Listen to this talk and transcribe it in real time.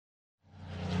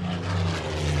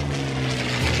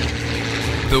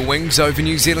The Wings Over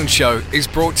New Zealand show is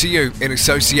brought to you in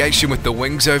association with the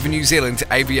Wings Over New Zealand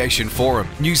Aviation Forum,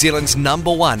 New Zealand's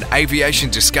 #1 aviation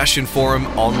discussion forum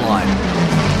online.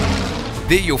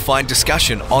 There you'll find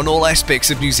discussion on all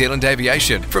aspects of New Zealand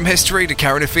aviation, from history to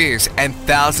current affairs, and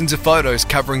thousands of photos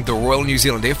covering the Royal New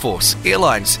Zealand Air Force,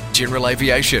 airlines, general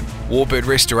aviation, warbird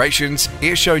restorations,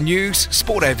 airshow news,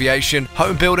 sport aviation,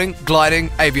 home building, gliding,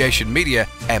 aviation media,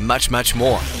 and much, much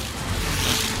more.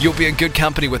 You'll be in good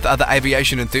company with other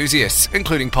aviation enthusiasts,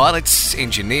 including pilots,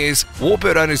 engineers,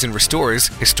 warbird owners and restorers,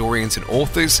 historians and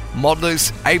authors,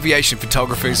 modelers, aviation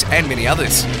photographers, and many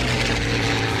others.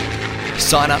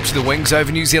 Sign up to the Wings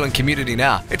Over New Zealand community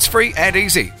now. It's free and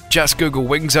easy. Just Google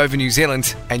Wings Over New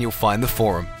Zealand and you'll find the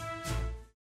forum.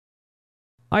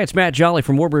 Hi, it's Matt Jolly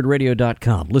from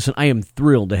Warbirdradio.com. Listen, I am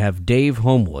thrilled to have Dave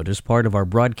Homewood as part of our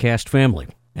broadcast family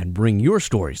and bring your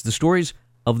stories, the stories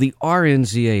of the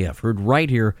RNZAF, heard right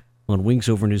here on Wings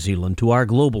Over New Zealand to our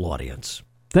global audience.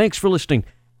 Thanks for listening,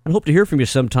 and hope to hear from you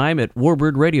sometime at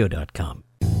Warbirdradio.com.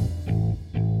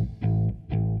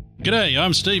 G'day,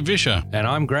 I'm Steve Vischer. And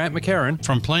I'm Grant McCarran.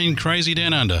 From Plane Crazy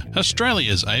Down Under,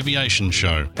 Australia's aviation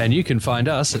show. And you can find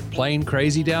us at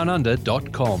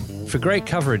planecrazydownunder.com. For great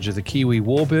coverage of the Kiwi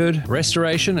warbird,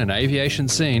 restoration and aviation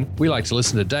scene, we like to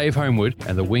listen to Dave Homewood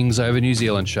and the Wings Over New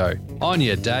Zealand show. On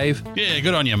ya, Dave. Yeah,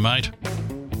 good on you, mate.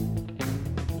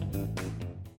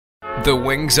 The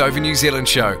Wings Over New Zealand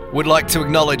show would like to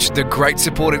acknowledge the great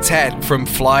support it's had from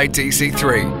Fly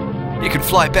DC3. You can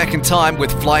fly back in time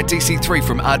with Fly DC3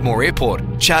 from Ardmore Airport,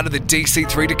 charter the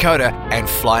DC3 Dakota, and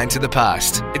fly into the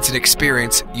past. It's an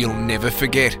experience you'll never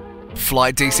forget.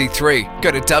 Fly DC3.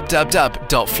 Go to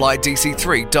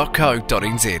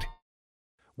www.flydc3.co.nz.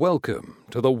 Welcome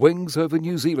to the Wings Over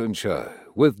New Zealand show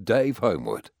with Dave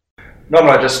Homewood.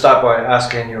 Normally I just start by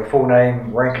asking your full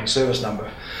name, rank and service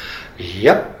number.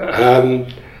 Yep,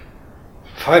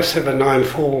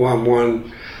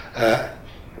 579411,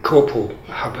 Corporal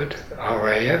Hubbard,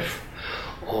 RAF,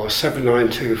 or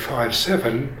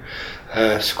 79257,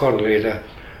 Squadron Leader,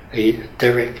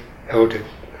 Derrick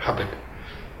Hubbard.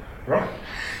 Right.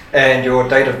 And your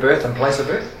date of birth and place of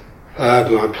birth?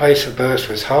 My place of birth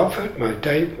was Hartford. My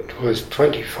date was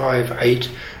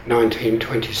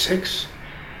 25/8/1926.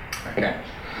 Okay.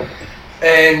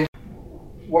 And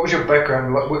what was your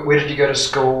background? Where did you go to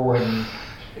school?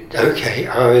 Okay,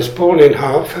 I was born in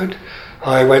Hartford.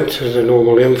 I went to the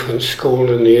normal infant school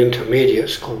and the intermediate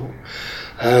school.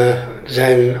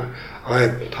 Then I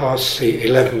passed the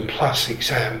 11 plus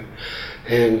exam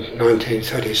in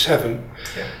 1937.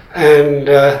 Yeah. And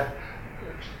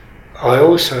I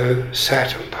also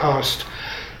sat and passed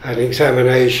an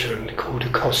examination called a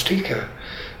Costica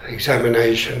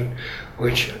examination,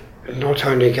 which not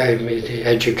only gave me the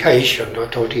education, I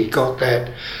thought he got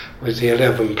that with the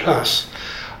 11 plus,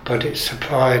 but it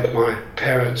supplied my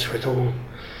parents with all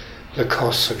the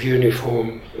costs of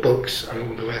uniform, books and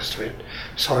all the rest of it.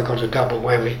 So I got a double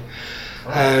whammy.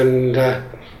 Oh. And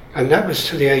that was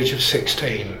to the age of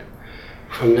 16.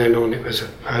 From then on it was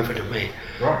over to me,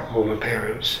 right. All my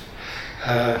parents.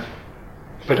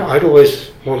 But I'd always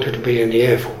wanted to be in the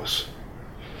Air Force.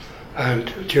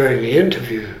 And during the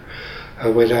interview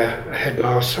with our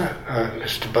headmaster,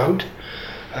 Mr. Bunt,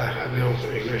 a real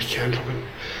English gentleman,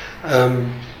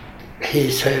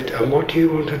 he said, "And what do you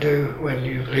want to do when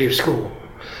you leave school,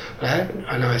 lad?"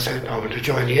 And I said, "I want to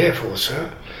join the Air Force,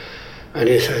 sir." And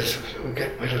he says, "We'll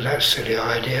get rid of that silly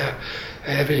idea.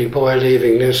 Every boy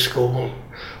leaving this school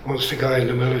wants to go in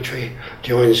the military,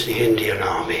 joins the Indian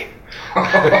Army."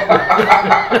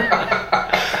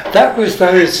 That was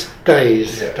those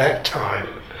days, yeah. That time.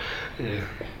 Yeah.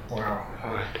 Wow.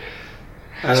 Right.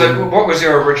 So what was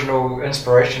your original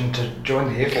inspiration to join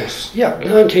the Air Force? Yeah,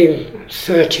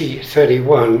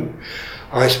 1930-31,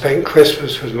 I spent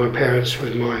Christmas with my parents,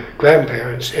 with my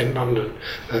grandparents in London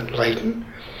at Leighton.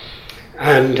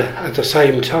 And at the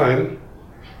same time,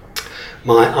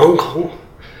 my uncle,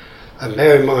 and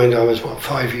bear in mind I was,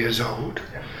 5 years old,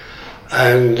 yeah.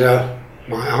 And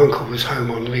my uncle was home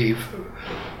on leave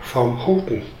from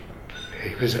Halton.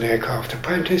 He was an aircraft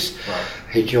apprentice. Right.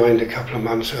 He joined a couple of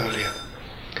months earlier.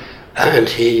 And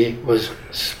he was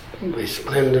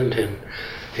resplendent in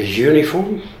his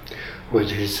uniform, with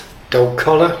his dog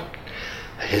collar,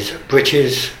 his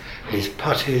breeches, his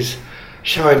puttees,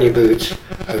 shiny boots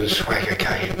and swagger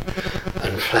cane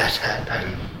and flat hat,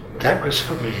 and that was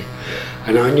for me.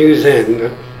 And I knew then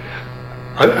that,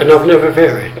 and I've never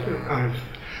varied, I've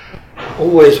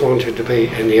always wanted to be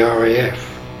in the RAF.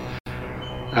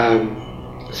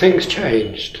 Things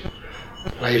changed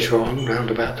later on,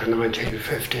 round about the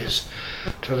 1950s,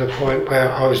 to the point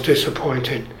where I was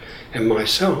disappointed in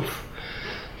myself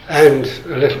and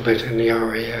a little bit in the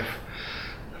RAF.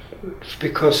 It's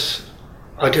because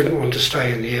I didn't want to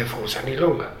stay in the Air Force any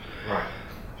longer. Right.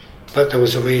 But there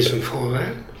was a reason for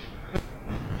that.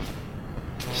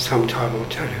 Sometime I'll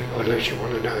tell you, unless you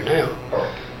want to know now.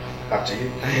 Oh, up to you.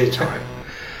 Anytime.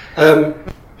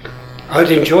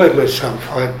 I'd enjoyed myself.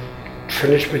 I'd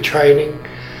finished my training,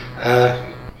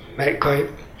 met great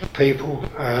people,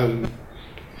 and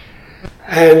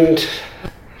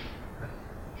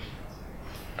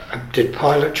I did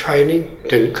pilot training,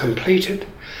 didn't complete it.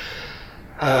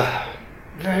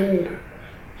 Then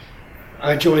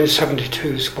I joined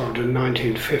 72 Squadron in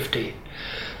 1950,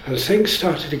 and things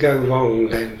started to go wrong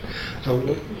then.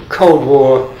 The Cold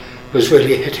War was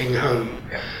really hitting home.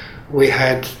 Yeah. We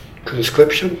had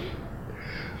conscription.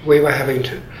 They were having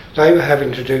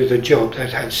to do the job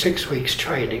that had 6 weeks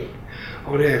training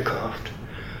on aircraft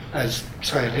as,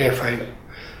 say, an airframe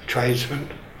tradesman.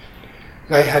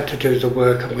 They had to do the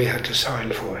work and we had to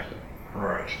sign for it.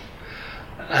 Right.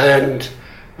 And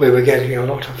we were getting a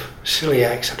lot of silly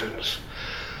accidents.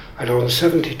 And on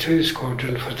 72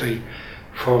 Squadron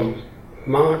from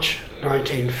March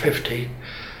 1950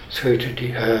 through to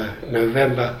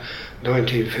November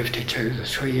 1952, the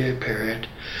 3-year period,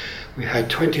 we had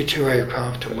 22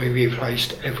 aircraft and we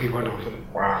replaced every one of them.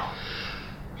 Wow.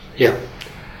 Yeah.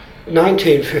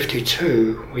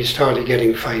 1952, we started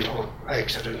getting fatal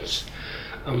accidents,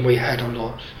 and we had a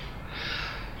lot.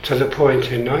 To the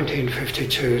point in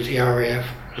 1952, the RAF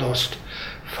lost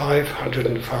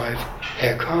 505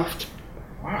 aircraft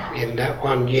in that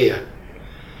 1 year.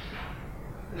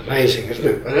 Amazing, isn't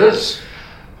it? It is.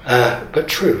 But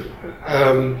true.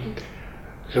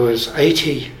 There was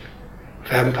 80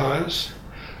 Vampires,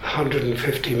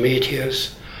 150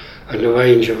 Meteors, and a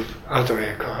range of other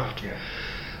aircraft. Yeah.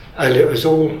 And it was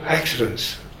all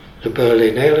accidents. The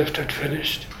Berlin airlift had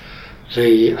finished.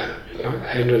 The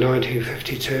end of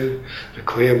 1952, the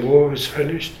Korean War was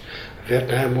finished. The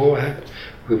Vietnam War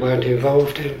we weren't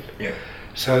involved in. Yeah.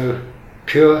 So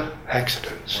pure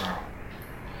accidents. Wow.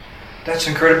 That's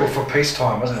incredible for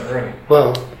peacetime, isn't it, really?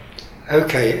 Well,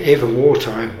 okay, even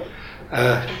wartime.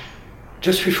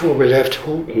 Just before we left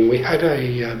Halton, we had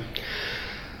a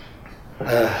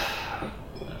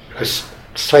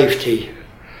safety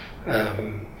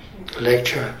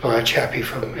lecture by a chappie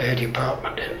from Air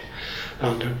Department in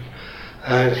London.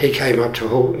 And he came up to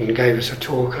Halton and gave us a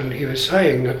talk, and he was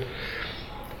saying that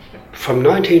from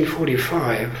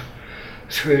 1945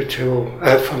 through to,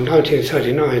 from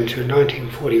 1939 to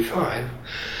 1945,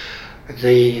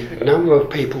 the number of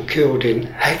people killed in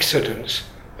accidents,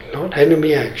 not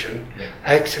enemy action,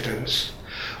 accidents,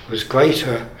 was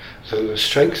greater than the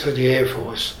strength of the Air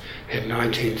Force in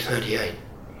 1938.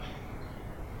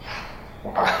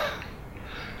 Wow.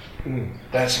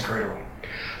 That's incredible.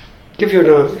 Give you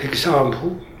an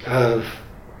example of,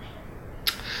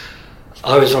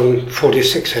 I was on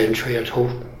 46th entry at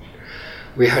Halton.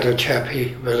 We had a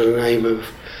chappie by the name of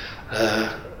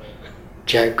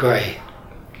Jack Gray,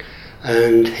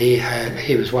 and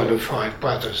he was one of 5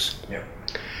 brothers. Yeah.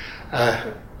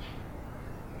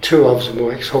 2 of them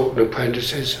were ex-Halton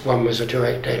apprentices, one was a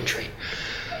direct entry.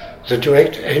 The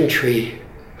direct entry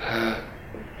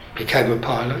became a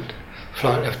pilot,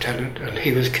 flight lieutenant, and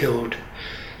he was killed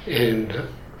in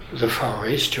the Far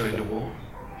East during the war.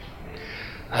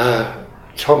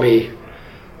 Tommy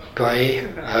Gray,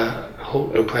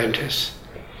 Halton apprentice,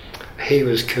 he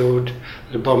was killed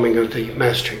in the bombing of the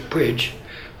Maastricht Bridge,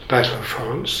 Battle of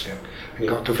France, and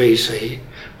got the VC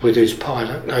with his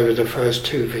pilot. They were the first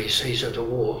 2 VCs of the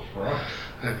war. Right.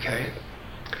 Okay.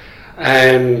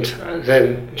 And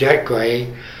then Jack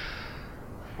Gray,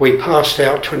 we passed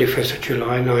out 25th of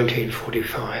July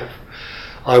 1945.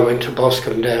 I went to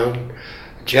Boscombe Down.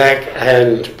 Jack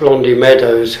and Blondie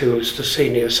Meadows, who was the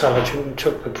senior sergeant,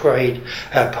 took the parade,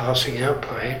 our passing out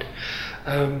parade.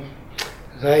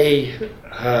 They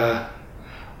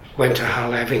went to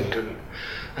Hull Avington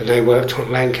and they worked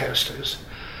on Lancasters.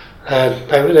 And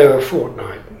they were there a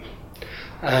fortnight,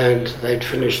 and they'd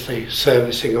finished the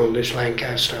servicing on this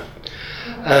Lancaster,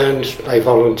 and they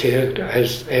volunteered,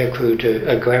 as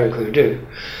ground crew do,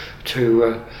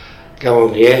 to go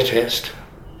on the air test.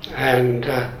 And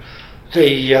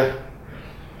the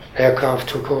aircraft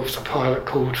took off. The pilot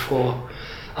called for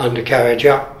undercarriage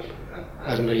up,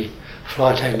 and the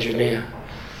flight engineer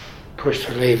pushed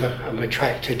the lever and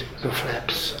retracted the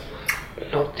flaps,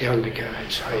 not the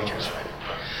undercarriage. So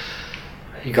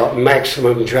he got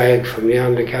maximum drag from the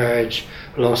undercarriage,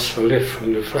 lost the lift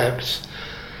from the flaps,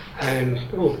 and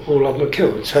all of them were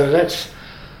killed. So that's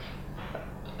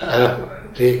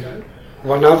the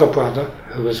one other brother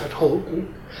who was at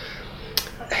Halton.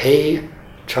 He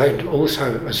trained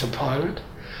also as a pilot,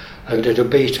 and did a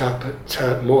beat up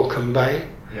at Morecambe Bay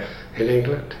in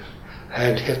England,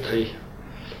 and hit the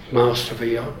mast of a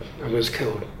yacht and was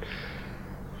killed.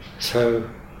 So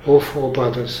all 4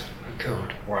 brothers were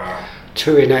killed. Wow.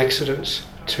 2 in accidents,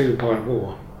 2 by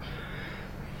war,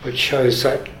 which shows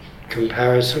that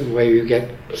comparison where you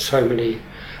get so many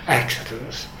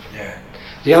accidents. Yeah.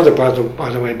 The other brother, by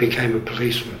the way, became a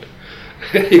policeman.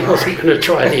 He wasn't going to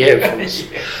try the Air Force.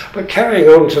 But carrying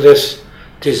on to this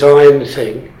design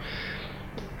thing,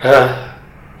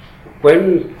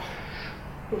 when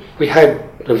we had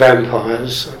the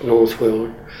vampires at North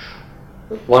Weald,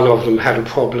 one of them had a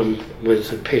problem with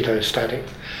the pitot-static,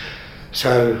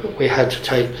 so we had to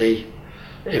take the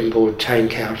inboard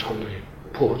tank out on the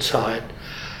port side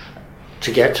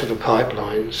to get to the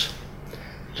pipelines.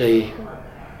 The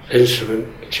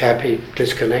instrument chappie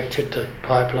disconnected the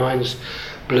pipelines,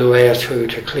 blew air through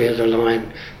to clear the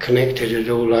line, connected it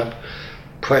all up,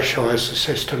 pressurised the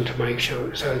system to make sure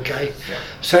it was okay,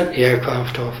 sent the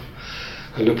aircraft off,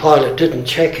 and the pilot didn't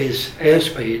check his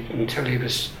airspeed until he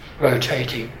was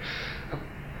rotating,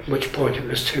 at which point it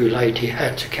was too late, he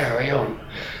had to carry on,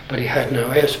 but he had no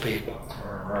airspeed.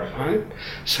 Right?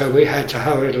 So we had to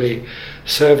hurriedly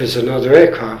service another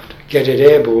aircraft, get it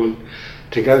airborne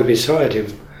to go beside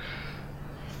him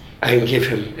and give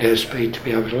him airspeed to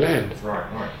be able to land.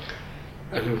 Right.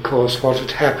 And of course what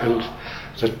had happened,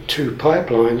 the 2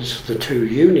 pipelines, the 2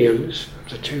 unions of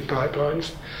the 2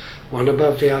 pipelines, one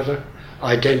above the other,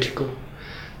 identical,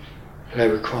 they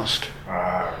were crossed.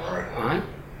 Right?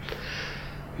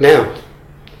 Now,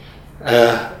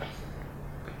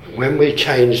 when we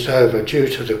changed over, due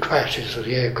to the crashes of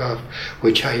the aircraft,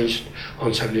 we changed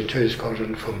on 72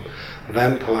 Squadron from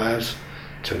Vampires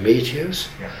to Meteors,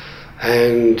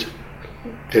 and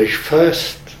the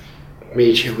first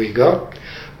Meteor we got,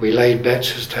 we laid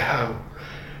bets as to how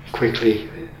quickly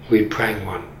we'd prang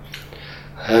one,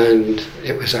 and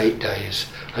it was 8 days,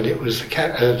 and it was the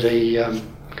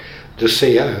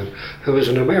CO, who was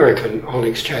an American on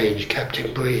exchange,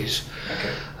 Captain Breeze.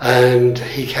 And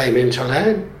he came in to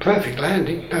land, perfect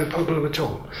landing, no problem at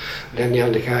all. And then the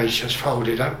undercarriage just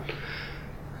folded up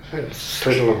and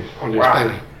slid along on his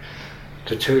belly.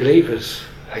 The 2 levers,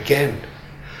 again,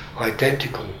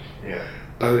 identical,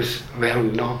 both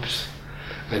round knobs,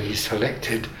 and he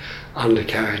selected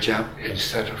undercarriage up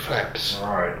instead of flaps.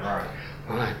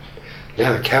 Right.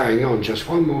 Now carrying on just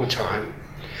one more time,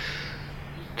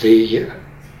 the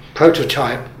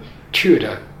prototype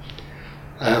Tudor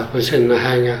was in the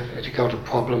hangar, it got a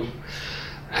problem,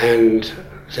 and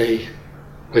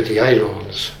with the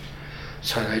ailerons,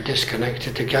 so they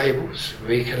disconnected the cables,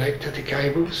 reconnected the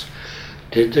cables,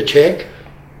 did the check,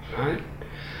 right?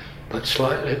 But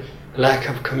slightly lack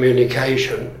of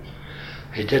communication.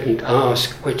 He didn't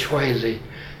ask which way the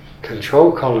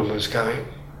control column was going,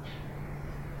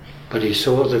 but he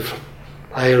saw the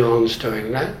ailerons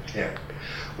doing that.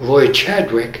 Roy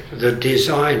Chadwick, the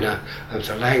designer of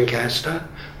the Lancaster,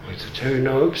 with the 2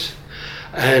 knobs,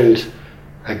 and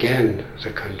again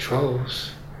the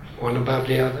controls, one above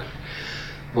the other.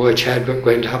 Roy Chadwick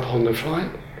went up on the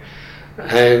flight,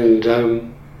 and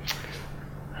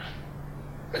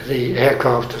the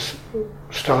aircraft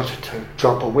started to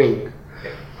drop a wing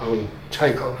on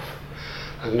takeoff,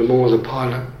 and the more the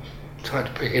pilot tried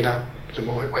to pick it up, the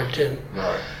more it went in.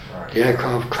 The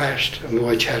aircraft crashed and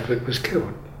Roy Chadwick was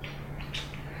killed.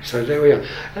 So there we are.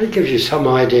 That gives you some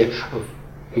idea of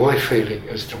my feeling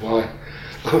as to why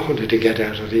I wanted to get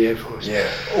out of the Air Force.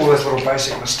 All those little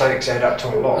basic mistakes add up to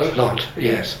a lot. A lot,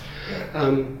 yes.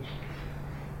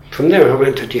 From there I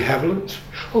went to de Havilland's.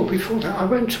 Oh, before that I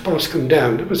went to Boscombe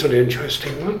Down. That was an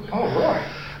interesting one.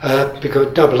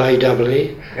 Because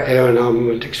WWII, Air and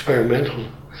Armament Experimental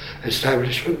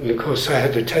Establishment, and of course they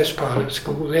had the test pilot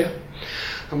school there.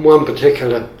 And one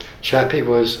particular chappie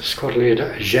was Squadron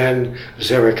Leader Jan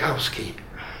Zerakowski.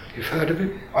 You've heard of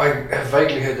him? I have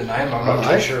vaguely heard the name, I'm not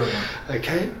too sure of him.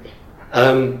 Okay.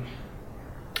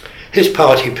 His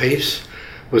party piece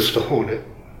was the Hornet,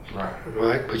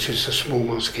 right, which is a small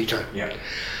mosquito.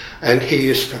 And he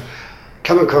used to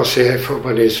come across the airfield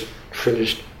when he's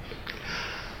finished,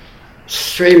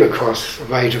 stream across a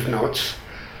rate of knots,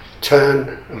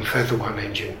 turn and feather one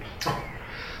engine.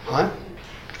 Right?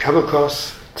 Come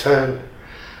across, turn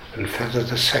and feather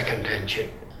the second engine.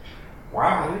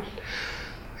 Wow.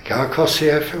 Go across the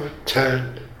airfield,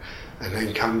 turn, and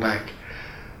then come back.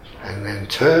 And then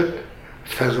turn,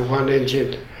 feather one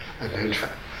engine, and then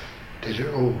did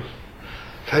it all.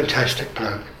 Fantastic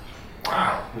bloke.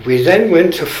 Wow. We then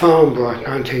went to Farnborough,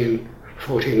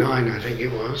 1949 I think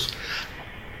it was,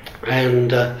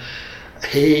 and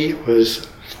he was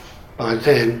by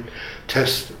then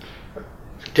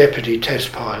deputy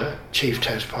test pilot, chief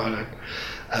test pilot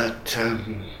at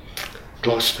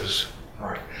Gloucester's.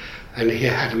 Right. And he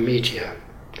had a Meteor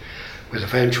with a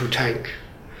ventral tank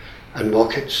and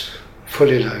rockets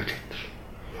fully loaded,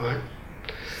 right?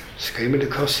 Screaming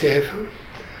across the airfield,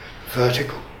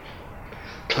 vertical,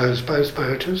 closed both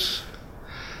motors.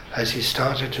 As he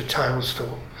started to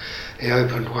tailstall, he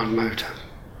opened one motor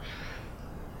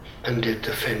and did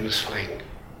the fin sling.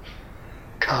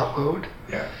 Cartwheeled,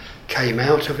 Yeah. came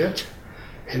out of it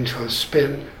into a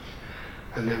spin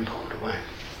and then pulled away.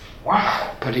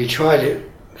 Wow. But he tried it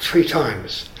 3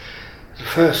 times. The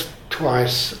first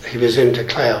twice he was into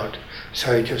cloud,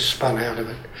 so he just spun out of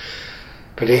it.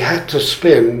 But he had to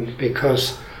spin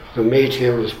because the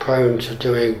Meteor was prone to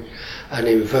doing an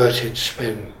inverted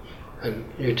spin, and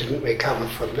you didn't recover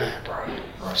from that. Right.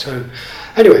 So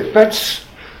anyway, that's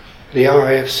the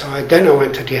RAF side. Then I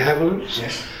went to De Havilland's.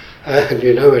 Yes. And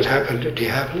you know what happened at De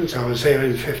Havilland's. I was there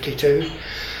in 52.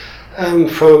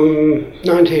 From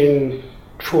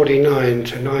 1949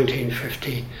 to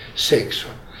 1956.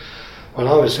 Well,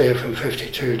 I was there from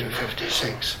 52 to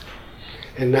 56.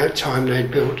 In that time, they'd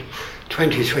built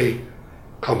 23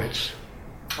 Comets.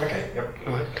 Okay. Yep.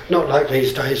 Right. Not like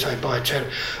these days, they buy 10,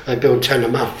 they build 10 a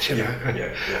month, you know.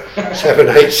 Yeah.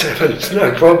 787s,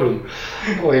 no problem,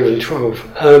 or even 12.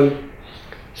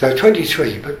 So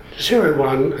 23, but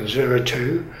 01 and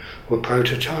 02 were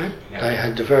prototype. Yeah. They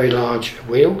had the very large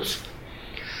wheels.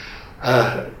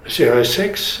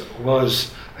 06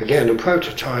 was again a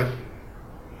prototype,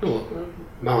 or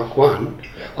Mark 1.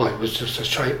 Yeah. Oh, it was just a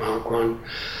straight Mark 1,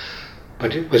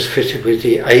 but it was fitted with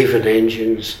the Avon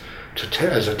engines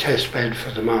as a test bed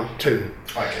for the Mark 2.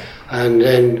 Okay. And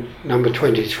then number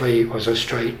 23 was a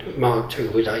straight Mark II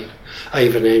with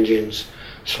Avon engines,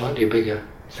 slightly bigger,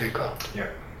 thicker. Yeah.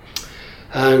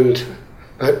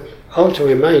 But of the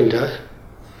remainder,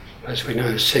 as we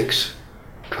know, 6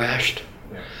 crashed.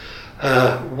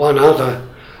 Yeah. One other,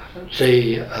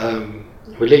 the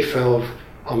relief valve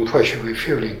on pressure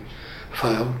refueling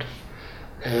failed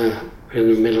in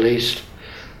the Middle East,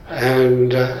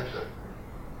 and the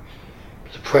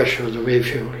pressure of the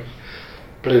refueling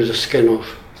blew the skin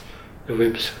off the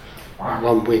ribs, Wow.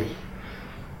 one wing.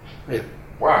 Yeah.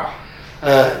 Wow.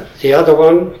 The other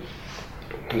one,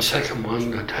 the second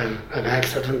one, that had an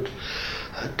accident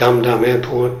at Dum Dum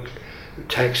Airport,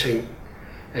 taxiing.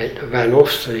 It ran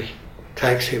off the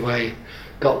taxiway,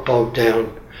 got bogged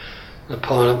down. The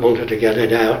pilot wanted to get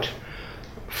it out,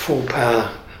 full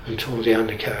power, and tore the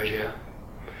undercarriage out.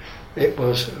 It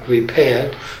was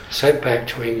repaired, sent back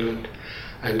to England,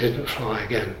 and didn't fly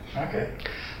again. Okay.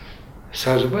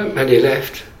 So there weren't many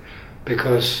left,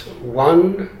 because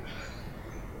one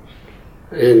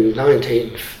in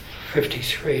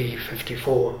 1953,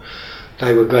 54,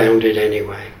 they were grounded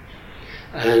anyway,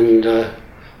 and the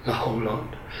whole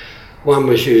lot. One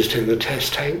was used in the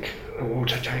test tank, the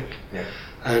water tank, Yeah.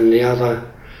 and the other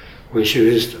was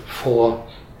used for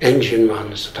engine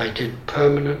runs. They did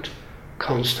permanent,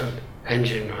 constant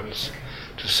engine runs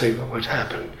to see what would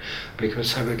happen,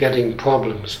 because they were getting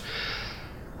problems.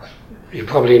 You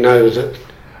probably know that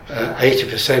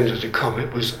 80% of the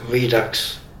Comet was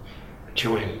redux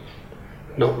joint,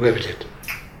 not riveted.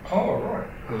 Oh, right.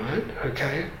 All right,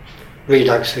 okay.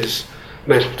 Redux is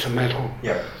metal to metal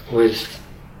Yeah. with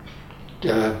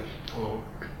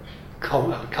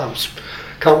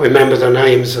can't remember the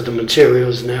names of the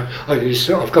materials now.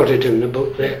 I've got it in the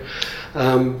book there.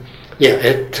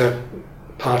 It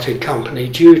parted company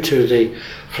due to the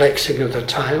flexing of the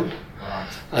tail, Right.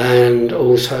 and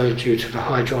also due to the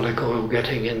hydraulic oil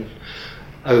getting in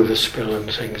overspill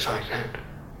and things like that.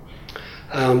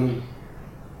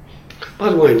 By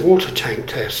the way, water tank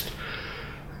test,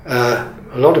 a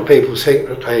lot of people think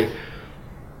that they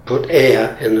put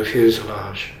air in the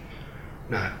fuselage.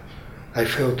 No, they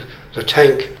filled the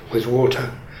tank with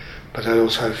water, but they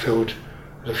also filled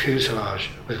the fuselage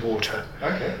with water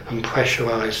Okay. and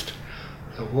pressurized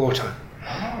the water.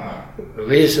 Ah. The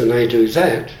reason they do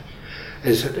that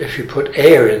is that if you put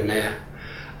air in there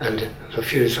and the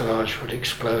fuselage would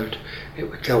explode, it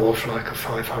would go off like a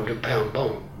 500-pound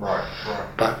bomb. Right.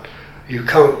 But you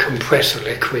can't compress a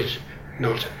liquid,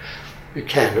 you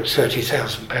can at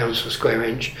 30,000 pounds per square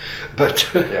inch, but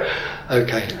Yeah.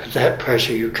 okay, at that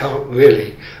pressure you can't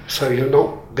really, so you're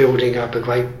not building up a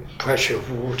great pressure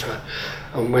of water,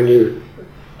 and when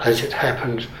as it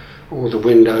happened, all the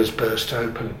windows burst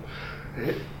open,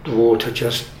 the water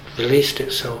just released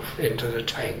itself into the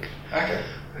tank. Okay.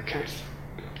 Okay.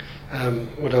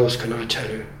 What else can I tell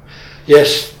you?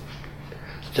 Yes,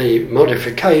 the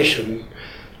modification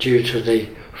due to the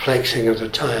flexing of the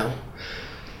tail,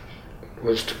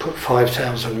 was to put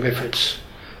 5,000 rivets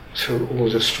through all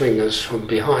the stringers from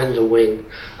behind the wing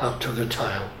up to the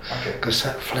tail, because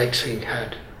that flexing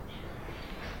had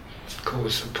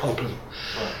caused a problem.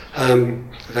 Right.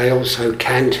 They also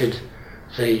canted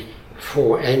the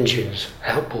 4 engines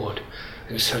outboard.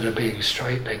 Instead of being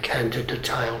straight, they canted the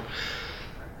tail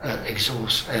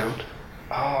exhaust out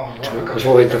to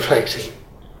avoid the flexing.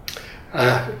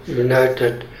 You note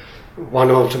that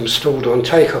one of them stalled on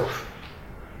takeoff,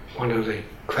 one of the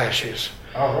crashes,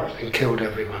 and killed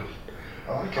everyone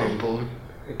on board,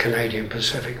 the Canadian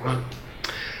Pacific one.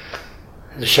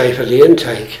 The shape of the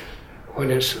intake,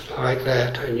 when it's like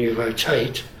that and you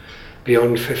rotate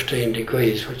beyond 15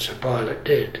 degrees, which the pilot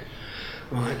did,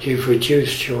 right, you've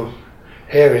reduced your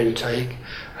air intake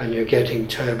and you're getting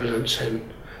turbulence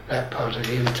in that part of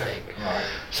the intake. Right.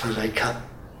 So they cut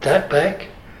that back,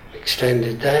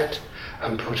 extended that,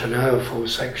 and put an airfoil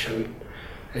section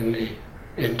in the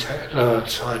lower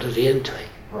side of the intake.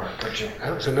 Right, gotcha.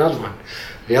 That was another one.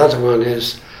 The other one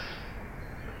is,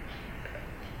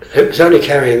 it was only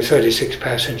carrying 36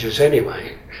 passengers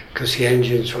anyway, because the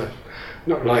engines were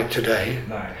not like today.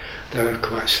 No. They were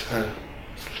quite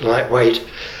lightweight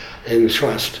in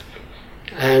thrust.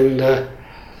 And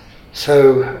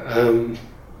so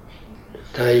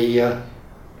they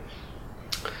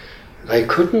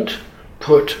couldn't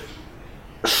put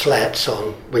slats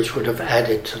on, which would have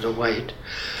added to the weight,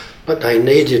 but they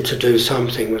needed to do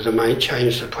something with the main,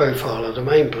 change the profile of the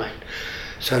main plane.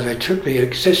 So they took the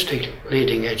existing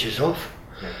leading edges off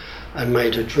and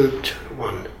made a drooped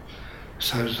one,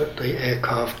 so that the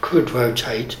aircraft could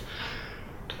rotate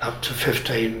up to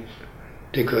 15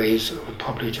 degrees, or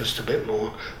probably just a bit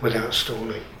more, without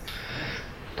stalling.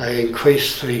 They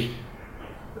increased the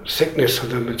thickness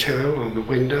of the material on the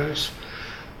windows.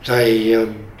 They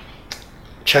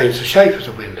changed the shape of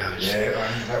the windows. Yeah,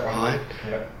 that one. Right?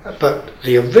 Yeah. But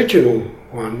the original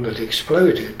one that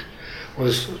exploded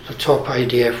was the top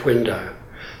ADF window,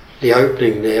 the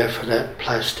opening there for that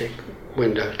plastic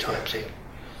window type thing.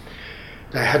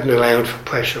 They hadn't allowed for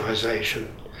pressurization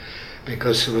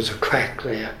because there was a crack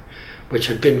there which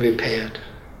had been repaired.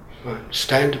 Right?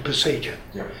 Standard procedure,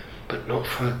 but not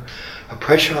for a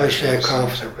pressurized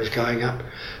aircraft that was going up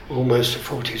almost to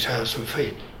 40,000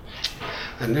 feet.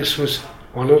 And this was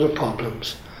one of the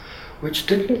problems which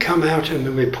didn't come out in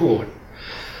the report.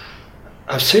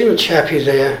 I've seen a chappie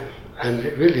there, and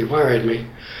it really worried me,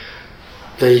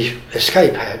 the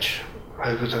escape hatch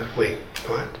over the wing,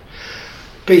 right,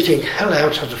 beating hell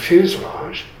out of the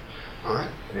fuselage, right,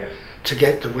 to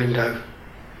get the window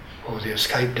or the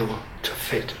escape door to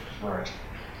fit. Right.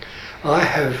 I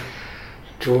have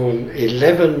drawn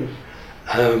 11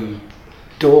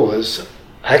 doors,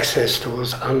 access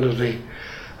doors under the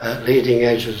leading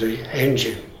edge of the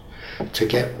engine to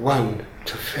get one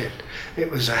to fit.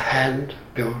 It was a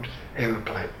hand-built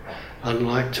aeroplane,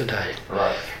 unlike today.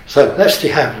 Right. So that's de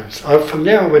Havilland's. From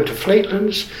there I went to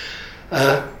Fleetland's.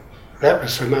 That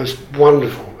was the most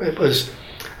wonderful. It was,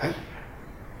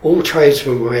 all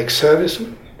tradesmen were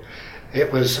ex-servicemen.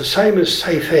 It was the same as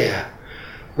Safe Air,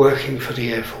 working for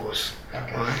the Air Force.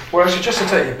 Okay. Right? Well, actually, just to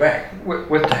take you back,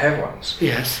 with the Havilland's.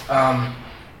 Yes.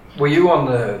 Were you on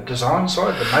the design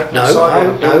side, the maintenance side,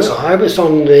 or the build side? I was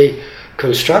on the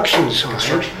construction side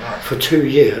right. for 2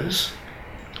 years,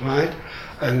 right?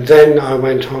 And then I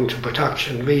went on to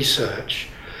production research.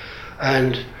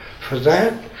 And for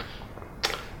that,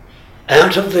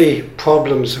 out of the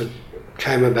problems that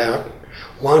came about,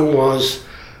 one was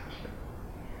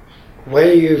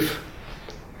where you've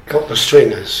got the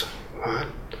stringers, right?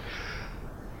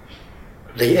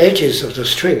 The edges of the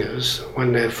stringers,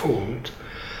 when they're formed,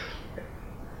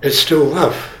 it's still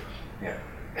rough,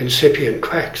 incipient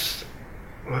cracks,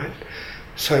 right?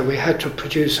 So we had to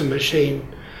produce a machine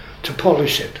to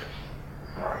polish it,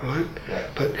 right? Yeah.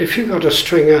 But if you've got a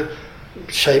stringer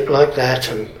shaped like that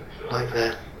and like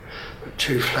that, with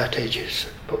 2 flat edges,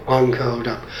 but one curled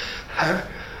up, how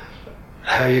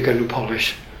are you going to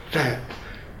polish that?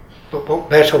 But what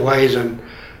better way than,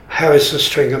 how is the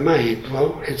stringer made?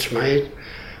 Well, it's made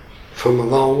from a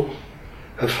roll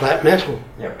of flat metal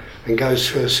and goes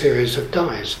through a series of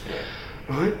dies,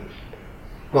 right?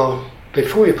 Well,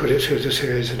 before you put it through the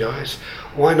series of dies,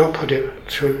 why not put it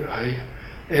through a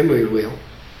emery wheel,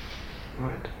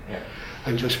 right?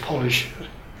 And just polish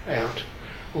out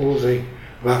all the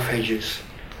rough edges.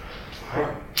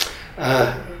 Right?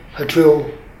 A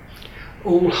drill,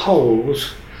 all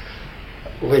holes,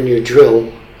 when you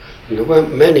drill, and there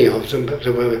weren't many of them, but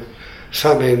there were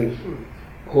some in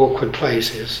awkward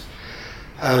places,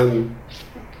 the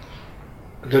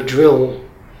drill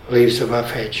leaves a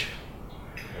rough edge.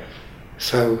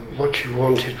 So what you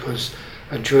wanted was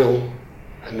a drill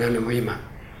and then a reamer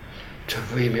to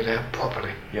ream it out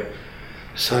properly. Yep.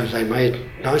 So they made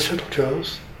nice little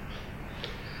drills.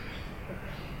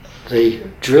 The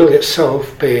drill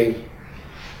itself being,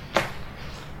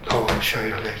 I'll show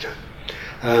you later,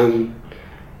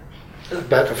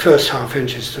 about the first half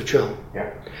inch is the drill.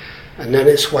 Yeah. And then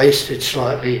it's wasted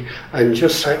slightly, and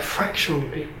just that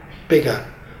fractionally bigger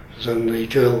than the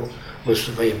drill was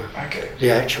the reamer. Okay.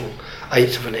 The actual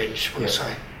eighth of an inch, we'll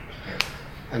say. Yeah.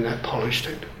 And that polished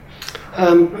it.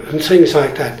 And things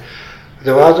like that.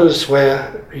 There were others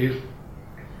where you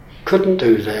couldn't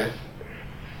do that,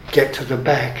 get to the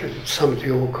back and some of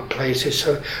the awkward places,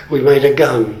 so we made a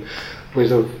gun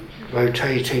with a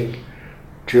rotating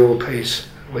drill piece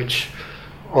which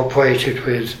operated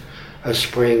with a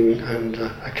spring and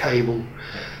a cable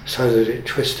so that it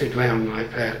twisted round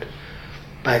like that,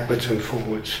 backwards and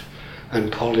forwards,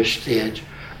 and polished the edge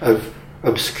of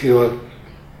obscure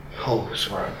holes.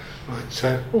 Right. Right,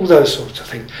 so all those sorts of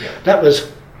things. Yeah. That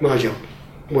was my job,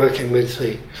 working with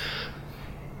the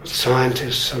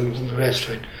scientists and all the rest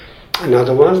of it.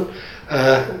 Another one,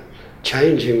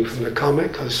 changing from the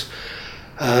comet, because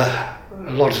a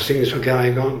lot of things were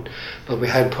going on, but we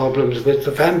had problems with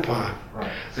the Vampire.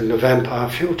 Right. And the Vampire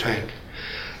fuel tank.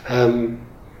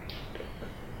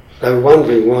 They were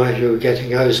wondering why you were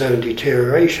getting ozone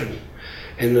deterioration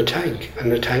in the tank,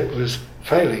 and the tank was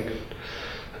failing.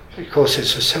 Of course,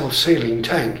 it's a self-sealing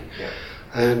tank, Yeah.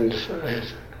 and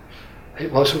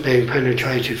it wasn't being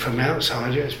penetrated from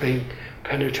outside, it was being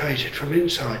penetrated from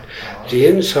inside. Oh. The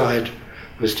inside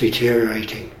was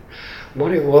deteriorating.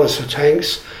 What it was, the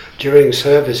tanks during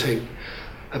servicing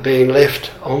are being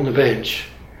left on the bench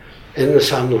in the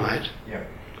sunlight Yeah.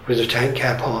 with the tank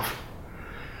cap off,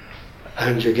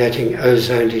 and you're getting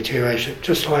ozone deterioration,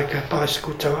 just like a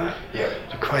bicycle tyre, Yeah.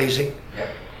 the crazing. Yeah.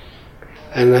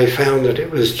 And they found that it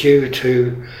was due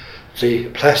to the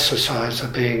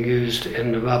plasticizer being used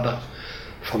in the rubber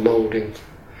for moulding.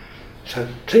 So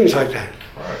things like that.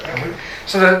 Right.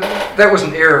 So that was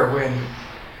an era when,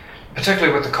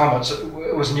 particularly with the comets,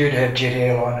 it was new to have jet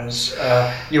airliners.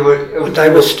 They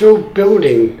were still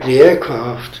building the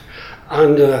aircraft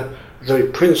under the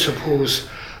principles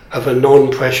of a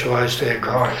non-pressurized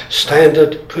aircraft. Right.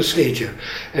 Standard procedure.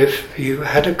 If you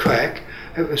had a crack,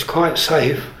 it was quite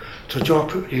safe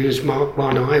to use Mark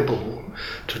 1 eyeball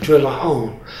to drill a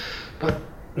hole. But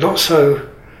not so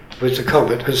with the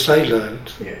Comet, as they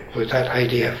learned with that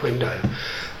ADF window.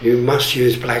 You must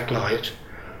use black light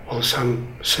or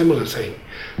some similar thing,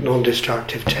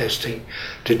 non-destructive testing,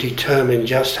 to determine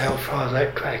just how far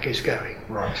that crack is going.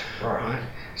 Right. Right?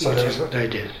 So Which is what they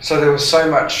did. So there was so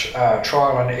much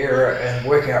trial and error and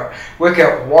work out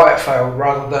why it failed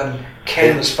rather than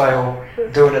canvas fail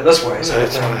doing it this way.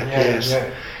 That's right, yes.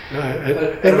 Yeah.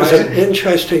 No, it was an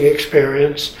interesting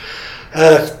experience.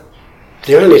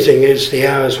 The only thing is the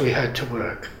hours we had to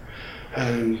work,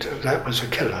 and that was a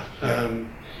killer.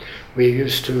 We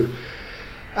used to,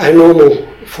 a normal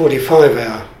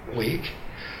 45-hour week,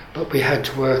 but we had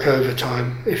to work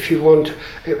overtime. If you want,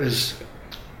 it was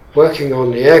working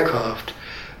on the aircraft,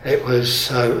 it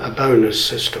was a bonus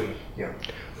system. Yeah.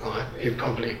 Right, you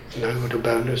probably know what a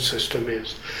bonus system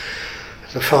is.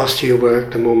 The faster you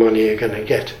work, the more money you're going to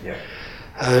get. Yeah.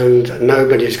 And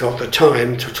nobody's got the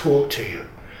time to talk to you.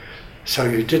 So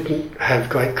you didn't have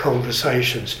great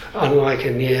conversations, unlike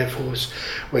in the Air Force,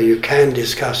 where you can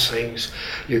discuss things.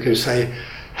 You can say,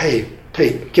 hey,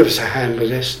 Pete, give us a hand with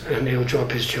this, and he'll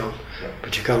drop his job. Yeah.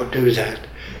 But you can't do that,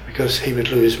 because he would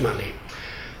lose money.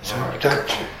 So Right.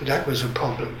 that was a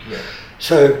problem. Yeah.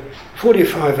 So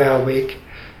 45-hour week,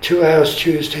 2 hours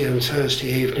Tuesday and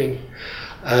Thursday evening,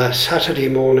 Saturday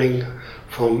morning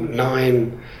from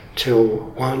 9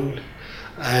 till 1,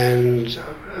 and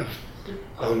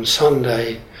on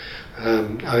Sunday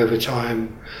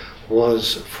overtime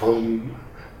was from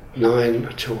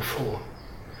 9 till 4.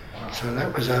 Wow. So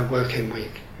that was our working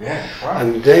week. Yeah. Wow.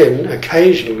 And then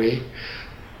occasionally,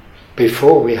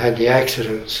 before we had the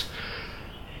accidents,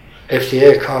 if the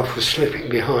aircraft was slipping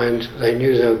behind, they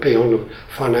knew they would be on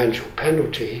a financial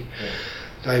penalty. Yeah.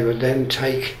 They would then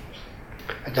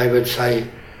they would say,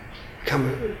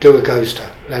 come do a ghoster.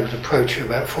 They would approach you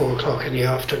about 4 o'clock in the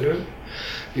afternoon.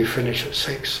 You finish at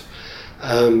 6.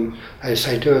 They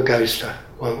say, do a ghoster.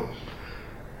 Well,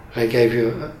 they gave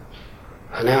you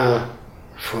an hour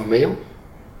for a meal.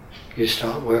 You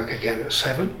start work again at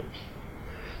 7.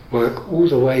 Work all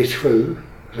the way through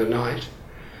the night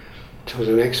till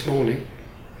the next morning.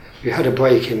 You had a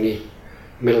break in the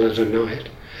middle of the night,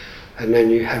 and then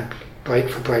you had break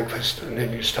for breakfast, and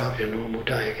then you start your normal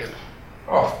day again.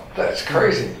 Oh, that's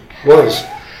crazy. Was,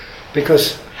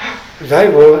 because they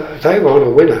were on a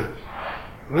winner,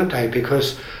 weren't they?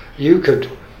 Because you could,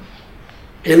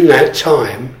 in that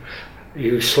time,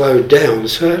 you slowed down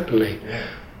certainly,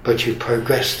 but you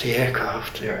progressed the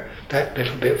aircraft that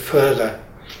little bit further,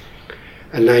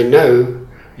 and they know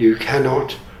you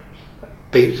cannot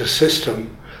beat the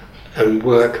system and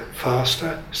work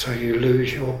faster, so you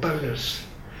lose your bonus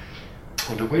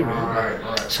on a win.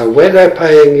 Right. So where they're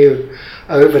paying you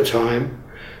overtime,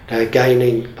 they're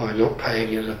gaining by not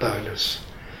paying you the bonus.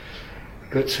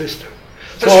 Good system.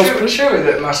 But surely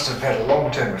that must have had a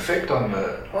long-term effect on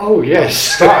the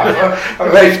staff. I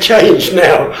mean, They've changed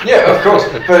now. Yeah, of course.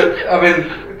 But I mean,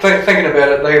 thinking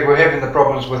about it, they were having the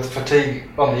problems with fatigue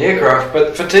on the aircraft,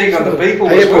 but fatigue on the people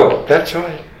as well. That's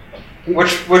right.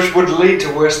 Which would lead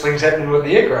to worse things happening with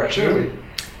the aircraft, surely.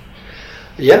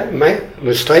 Yeah,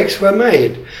 mistakes were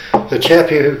made. The chap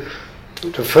who,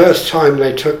 the first time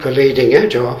they took the leading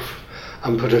edge off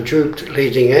and put a drooped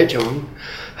leading edge on,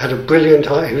 had a brilliant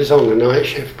idea. He was on the night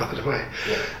shift, by the way.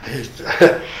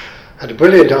 Had a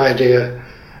brilliant idea.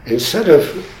 Instead of,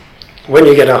 when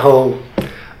you get a hole,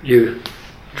 you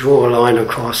draw a line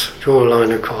across,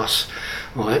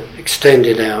 right, extend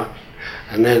it out,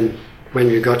 and then when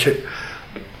you got your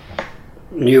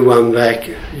new one back,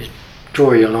 you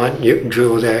draw your line, you can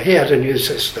drill there. He had a new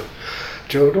system,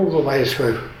 drilled all the way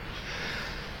through.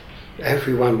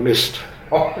 Everyone missed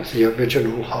the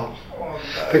original hole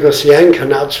because the anchor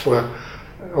nuts were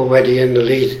already in the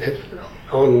lead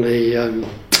on the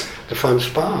front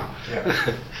spar,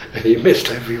 and he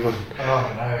missed everyone. Oh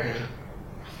no!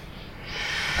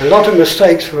 A lot of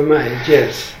mistakes were made,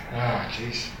 yes. Oh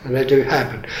jeez. And they do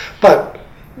happen. But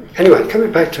anyway,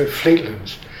 coming back to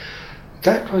Fleetlands,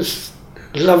 that was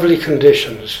lovely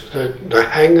conditions. The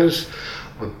hangars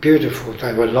were beautiful.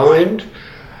 They were lined,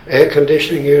 air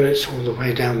conditioning units all the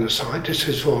way down the side. This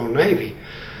is Royal Navy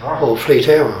or Fleet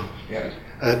Air Arm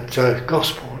at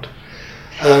Gosport.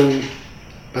 And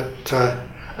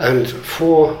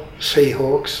 4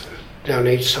 Seahawks down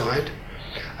each side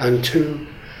and 2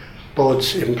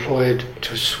 bods employed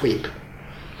to sweep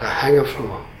the hangar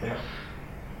floor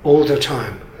all the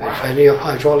time. Wow. If any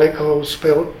hydraulic oil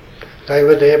spilled, they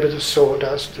were there with the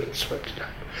sawdust and swept it up.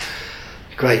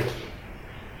 Great.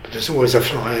 But there's always a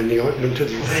fly in the ointment,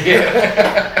 isn't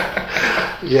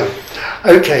there?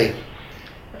 Okay.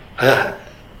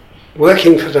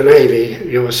 Working for the Navy,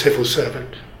 you're a civil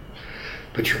servant.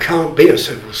 But you can't be a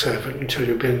civil servant until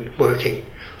you've been working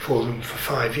for them for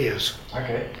 5 years.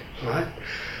 Okay. Right?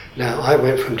 Now, I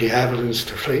went from de Havilland's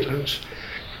to Fleetlands,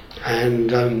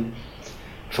 and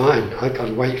fine, I got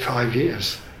to wait 5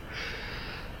 years.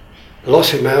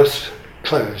 Lossiemouth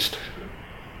closed.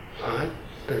 Right?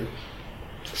 The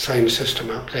same system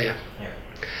up there. Yeah.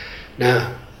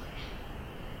 Now,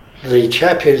 the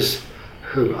chappies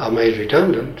who are made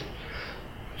redundant,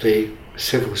 the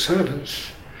civil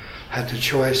servants, had the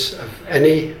choice of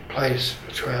any place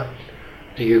throughout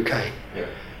the UK. Yeah.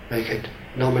 They could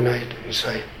nominate and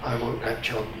say, I want that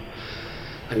job.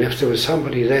 And if there was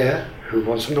somebody there who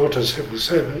was not a civil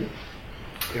servant,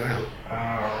 you're out.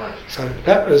 Right. So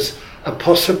that was a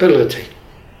possibility.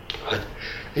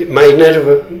 It may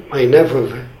never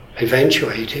have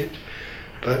eventuated,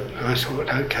 but I thought,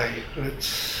 okay,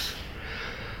 let's.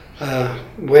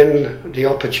 When the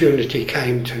opportunity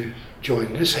came to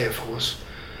join this Air Force,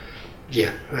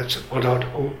 that's what I'd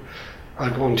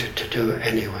wanted to do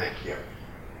anyway. Yeah.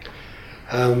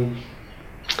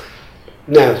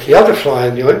 Now, the other fly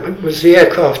in the ointment was the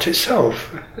aircraft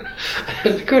itself.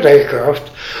 It's a good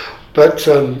aircraft, but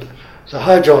the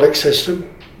hydraulic system,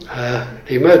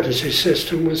 the emergency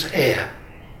system was air.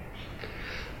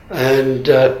 And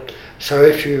so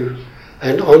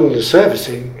on the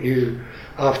servicing,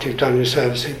 after you've done your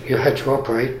servicing, you had to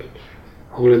operate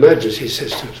all emergency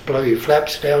systems, blow your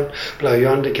flaps down, blow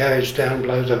your undercarriage down,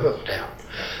 blow the hook down,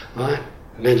 right?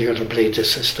 And then you've got to bleed the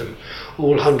system,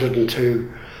 all 102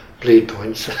 bleed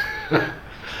points. And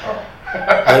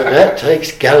that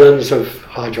takes gallons of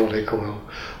hydraulic oil.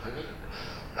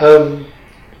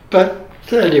 But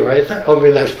anyway,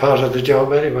 that's part of the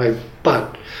job anyway.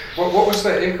 But what was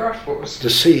that aircraft? What was the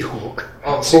Seahawk?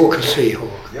 Oh, Hawker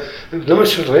Seahawk. Yep. It was a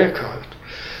nice little aircraft.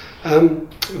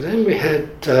 Then we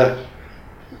had the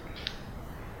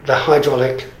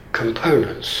hydraulic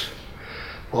components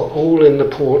were all in the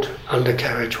port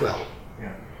undercarriage well.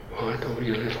 Yeah. Right, all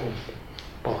your little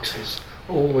boxes,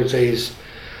 all with these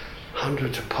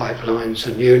hundreds of pipelines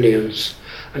and unions,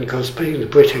 and because being the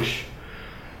British,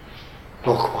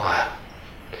 lock wire.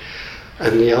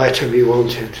 And the item you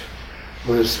wanted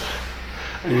was,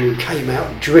 and you came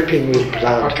out dripping with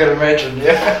blood. I can imagine,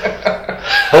 yeah.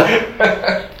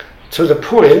 To the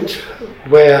point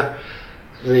where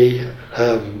the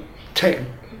tech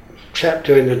chap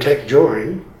doing the tech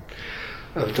drawing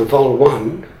of the Vol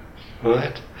 1,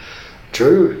 right,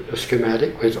 drew a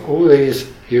schematic with all these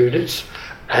units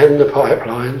and the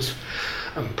pipelines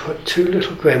and put two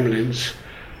little gremlins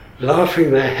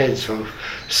laughing their heads off,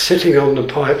 sitting on the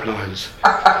pipelines.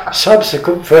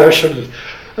 Subsequent version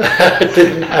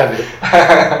didn't have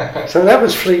it. So that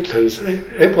was Fleetlands.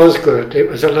 It was good. It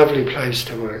was a lovely place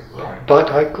to work. Right.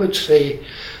 But I could see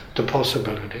the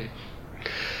possibility.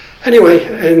 Anyway,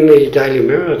 in the Daily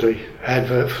Mirror, the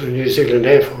advert for the New Zealand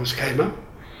Air Force came up.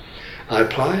 I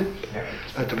applied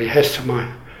at the behest of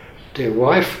my dear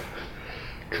wife,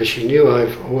 because she knew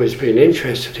I've always been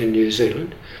interested in New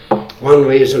Zealand. One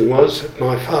reason was that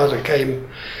my father came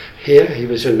here. He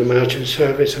was in the merchant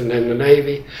service and then the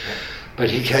Navy, but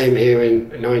he came here in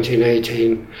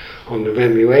 1918 on the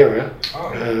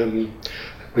WWII,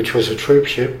 which was a troop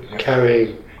ship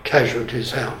carrying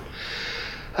casualties out.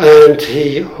 And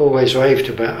he always raved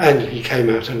about, and he came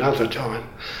out another time,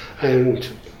 and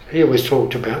he always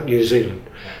talked about New Zealand.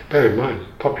 Bear in mind,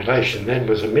 population then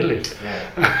was 1 million.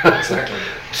 Yeah, exactly.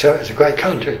 So it's a great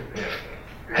country. Yeah.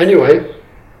 Anyway,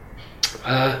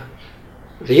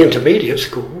 the intermediate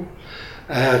school,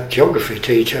 geography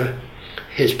teacher,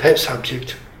 his pet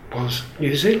subject was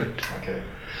New Zealand. Okay.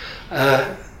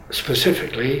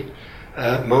 Specifically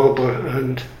Marlborough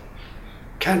and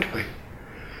Canterbury.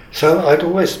 So I'd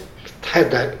always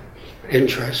had that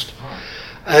interest.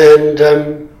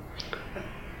 And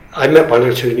I met one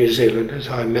or two New Zealanders.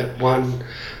 I met one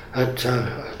at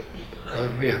a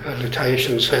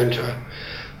rehabilitation centre,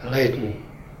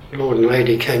 Lord and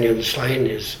Lady Kenyon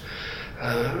Slaney's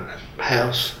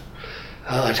house.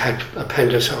 I'd had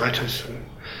appendicitis, and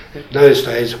in those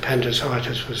days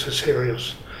appendicitis was a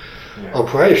serious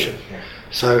operation. Yeah.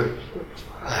 So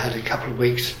I had a couple of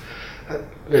weeks at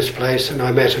this place, and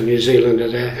I met a New Zealander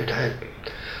there who'd had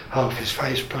half his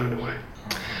face blown away,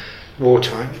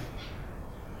 wartime.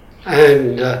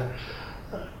 And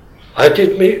I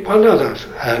did meet one other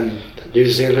New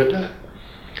Zealander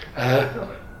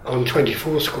on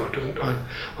 24 Squadron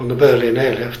on the Berlin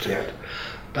airlift at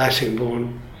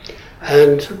Bassingbourne,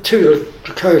 and two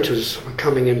Dakotas were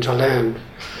coming into land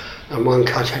and one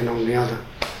cut in on the other,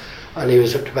 and he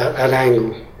was at about that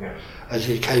angle as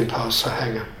he came past the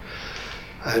hangar,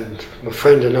 and my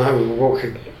friend and I were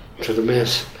walking to the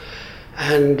mess,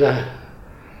 and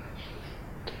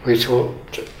we thought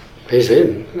he's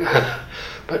in.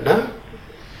 But no,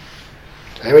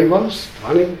 there he was,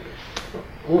 running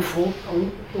all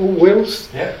wheels,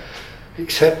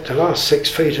 except the last 6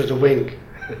 feet of the wing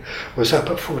was up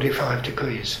at 45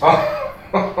 degrees.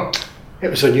 It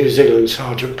was a New Zealand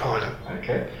sergeant pilot.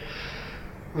 Okay.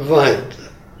 Right.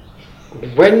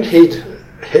 When he'd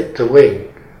hit the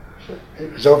wing,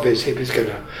 it was obvious he was going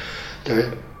to do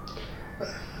it.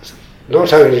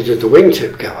 Not only did the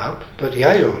wingtip go up, but the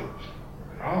aileron.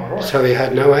 Oh, right. So he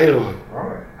had no aileron.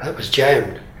 Right. That was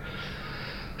jammed.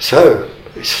 So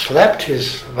he slapped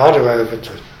his rudder over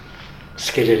to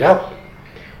skid it up,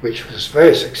 which was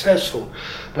very successful,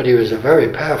 but he was a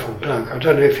very powerful bloke. I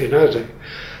don't know if you know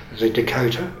the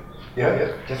Dakota.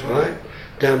 Yeah, definitely. Right?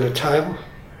 Down the tail.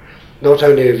 Not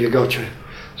only have you got your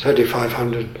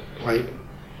 3,500 weight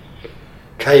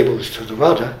cables to the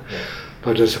rudder,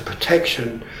 but as a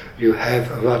protection you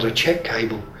have a rudder check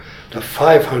cable, the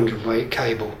 500 weight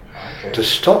cable, to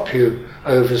stop you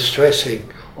overstressing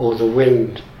or the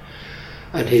wind.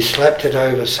 And he slapped it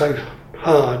over so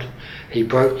hard he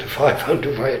broke the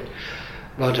 500 weight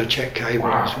rudder check cable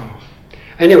as well.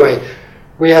 Anyway,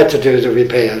 we had to do the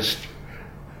repairs,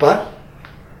 but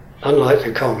unlike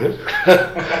the Comet,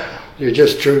 you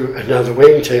just drew another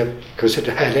wingtip because it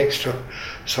had extra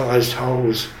sized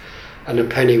holes and a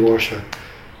penny washer.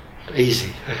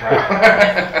 Easy.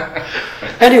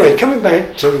 Anyway, coming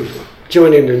back to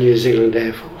joining the New Zealand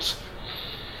Air Force,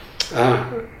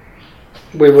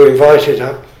 we were invited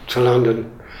up to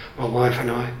London, my wife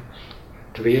and I,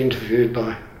 to be interviewed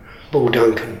by Bull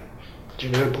Duncan. Do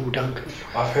you know Bull Duncan?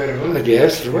 I've heard of him.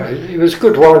 Yes, he was a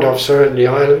good warrant officer in the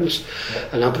islands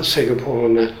and up at Singapore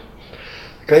and that.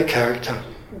 Great character.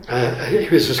 He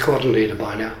was a squadron leader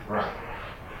by now. Right.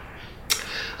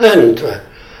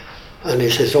 And he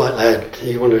says, right lad,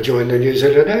 you want to join the New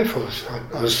Zealand Air Force?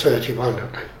 I was 31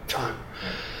 at the time.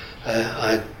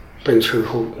 I'd been through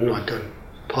Halton, I'd done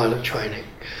pilot training.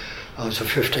 I was a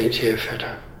 15th year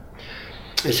fitter.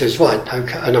 He says, right,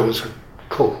 okay, and I was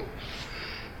cool.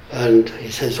 And he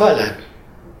says, right lad,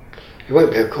 you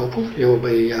won't be a corporal, you'll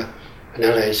be an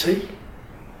LAC.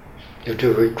 You'll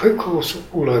do a recruit course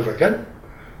all over again,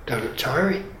 down at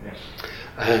Tyree.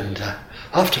 And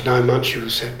after 9 months you'll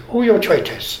send all your trade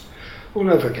tests. all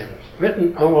over again.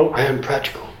 Written, oral and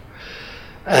practical.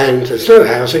 And there's no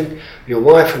housing. Your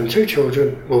wife and 2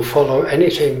 children will follow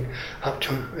anything up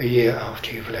to a year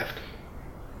after you've left.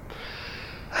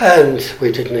 And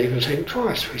we didn't even think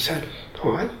twice. We said,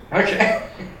 all right. Okay.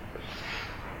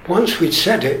 Once we'd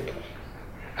said it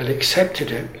and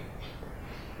accepted it,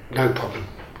 no problem.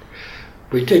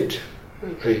 We did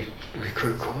the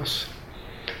recruit course,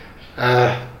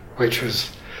 which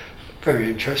was very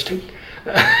interesting.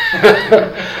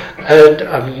 And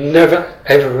I've never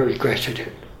ever regretted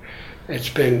it. It's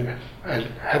been an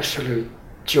absolute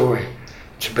joy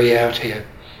to be out here.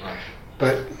 Right.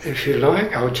 But if you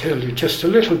like, I'll tell you just a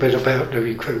little bit about the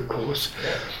recruit course.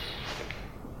 Yeah.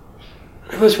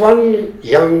 There was one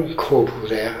young corporal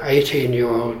there,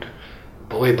 18-year-old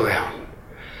Boy Brown,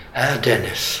 our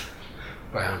Dennis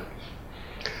Brown.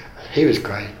 He was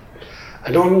great.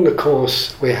 And on the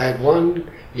course we had one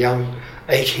young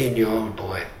 18-year-old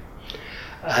boy,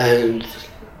 and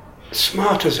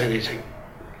smart as anything.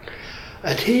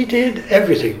 And he did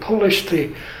everything, polished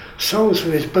the soles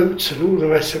of his boots and all the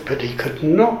rest of it, but he could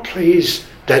not please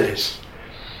Dennis.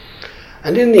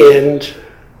 And in the end,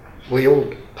 we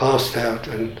all passed out,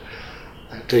 and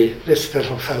this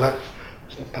little fella,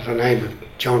 by the name of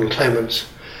John Clements,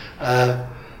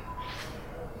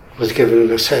 was given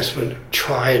an assessment,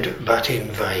 tried but in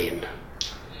vain.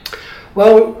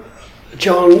 Well,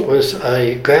 John was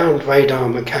a ground radar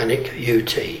mechanic at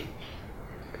UT,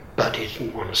 but he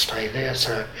didn't want to stay there,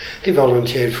 so he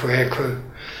volunteered for aircrew,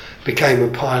 became a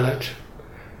pilot,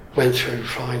 went through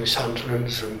flying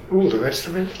Sunderlands and all the rest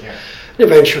of it, and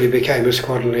eventually became a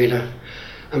squadron leader.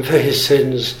 And for his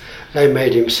sins, they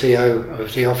made him CO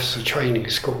of the officer training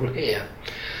school here.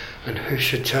 And who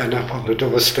should turn up on the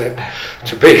doorstep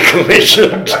to be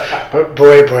commissioned but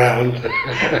Boy Brown?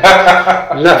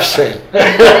 Enough said.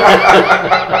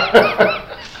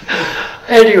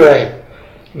 Anyway,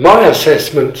 my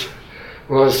assessment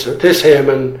was that this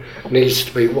airman needs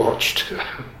to be watched.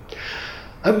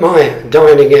 At my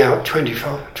dining out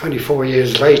 24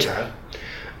 years later,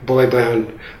 Boy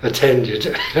Brown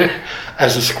attended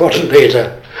as a squadron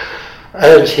leader,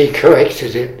 and he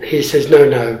corrected it. He says,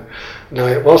 no,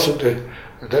 it wasn't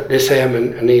that this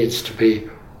airman needs to be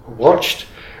watched,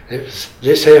 it was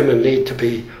this airman need to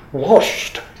be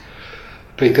washed,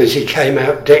 because he came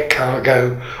out deck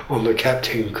cargo on the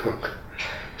captain cook.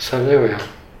 So there we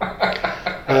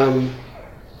are.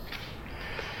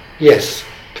 Yes,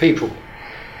 people,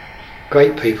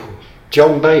 great people.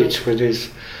 John Bates with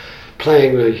his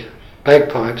playing the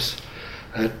bagpipes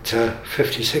at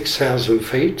 56,000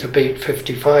 feet to beat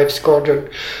 55 Squadron,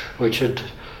 which had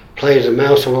played the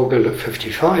mouth organ at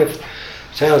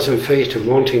 55,000 feet and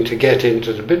wanting to get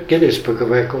into the Guinness Book of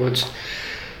Records.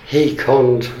 He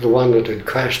conned the one that had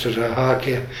crashed at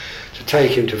Arhakia to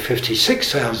take him to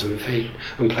 56,000 feet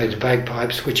and play the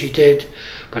bagpipes, which he did,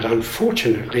 but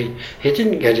unfortunately he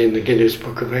didn't get in the Guinness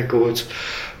Book of Records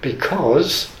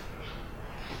because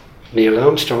Neil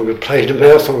Armstrong had played a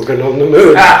mouth organ on the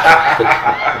moon.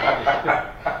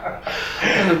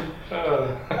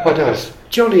 What else?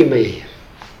 Johnny Mee,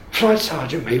 Flight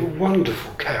Sergeant Mee,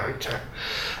 wonderful character.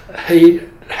 He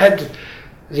had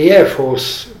the Air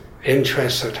Force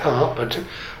interests at heart, but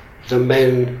the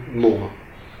men more.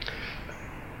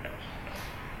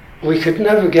 We could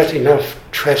never get enough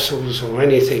trestles or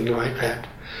anything like that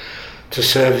to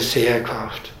service the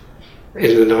aircraft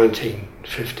in the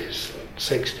 1950s,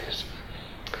 60s.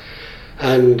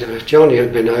 And Johnny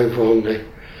had been over on the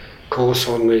course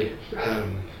on the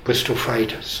Bristol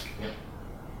freighters,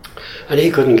 and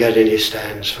he couldn't get any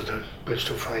stands for the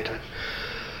Bristol freighter,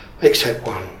 except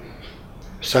one.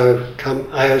 So come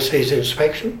AOC's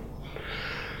inspection,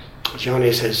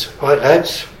 Johnny says, right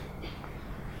lads,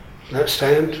 that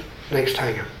stand, next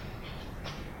hangar,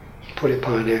 put it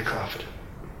by an aircraft.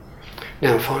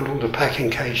 Now find all the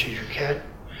packing cases you can,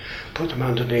 put them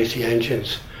underneath the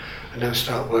engines, and now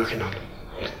start working on them.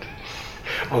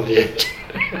 On the engine.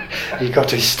 He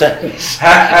got his stands.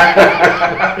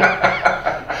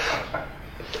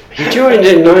 He joined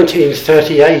in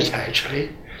 1938 actually,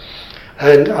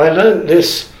 and I learned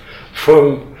this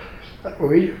from,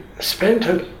 we spent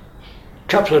a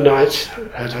couple of nights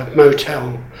at a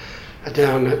motel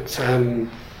down at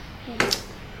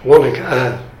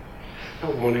Wanaka,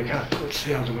 not Wanaka, what's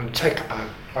the other one, Tekapo.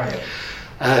 Right.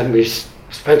 And we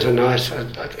spent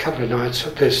a couple of nights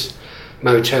at this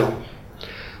motel,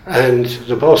 and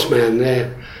the boss man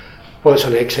there was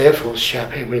an ex-Air Force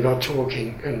chap, and we got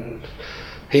talking, and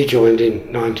he joined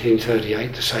in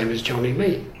 1938, the same as Johnny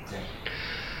Mee. Yeah.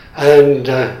 And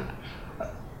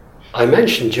I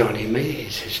mentioned Johnny Mee. He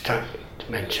says, don't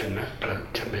mention that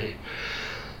bloke to me.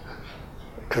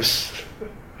 because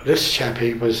this chap,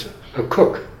 he was a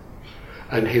cook,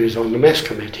 and he was on the mess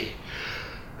committee.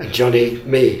 And Johnny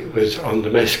Me was on the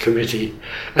mess committee,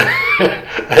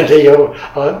 and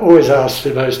I always asked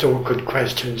the most awkward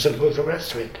questions and all the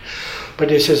rest of it.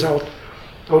 But he says,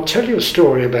 I'll tell you a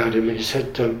story about him. He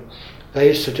said they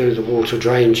used to do the water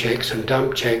drain checks and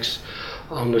dump checks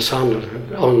on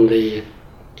the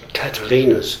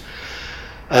Catalinas,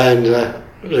 and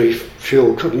the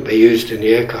fuel couldn't be used in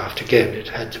the aircraft again. It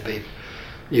had to be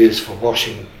used for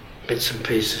washing bits and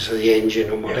pieces of the engine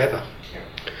or whatever.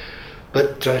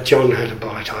 But John had a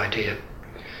bright idea.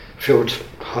 Filled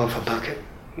half a bucket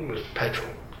with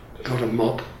petrol, got a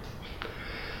mop,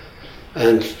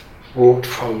 and walked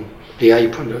from the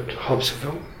apron at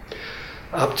Hobsonville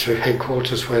up to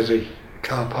headquarters where the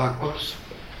car park was,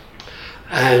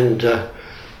 and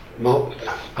mop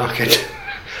bucket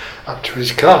up to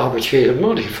his car, which he had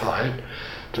modified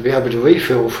to be able to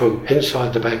refill from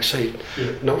inside the back seat,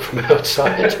 not from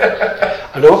outside.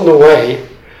 And on the way,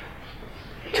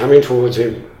 coming towards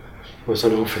him was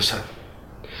an officer.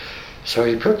 So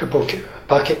he put the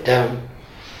bucket down,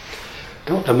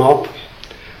 got the mop,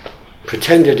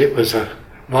 pretended it was a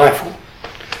rifle,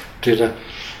 did a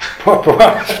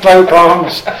proper slope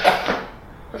arms,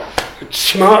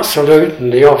 smart salute,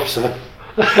 and the officer,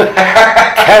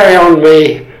 carry on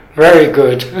me, very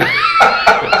good.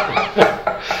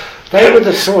 They were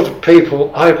the sort of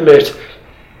people I've met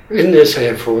in this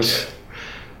Air Force.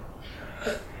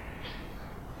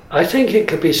 I think it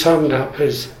could be summed up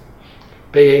as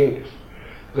being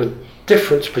the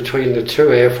difference between the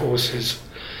two Air Forces: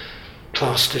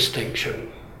 class distinction.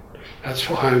 That's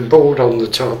why I'm bald on the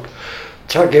top,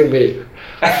 tugging me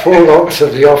full locks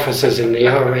of the officers in the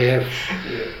RAF.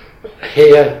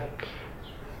 Here,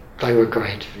 they were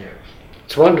great.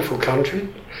 It's a wonderful country.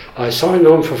 I signed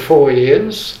on for 4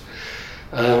 years,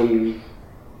 and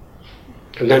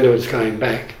then I was going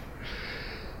back.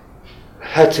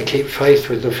 Had to keep faith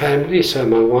with the family, so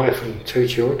my wife and 2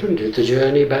 children did the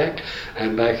journey back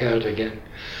and back out again.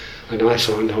 And I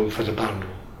signed on for the bundle,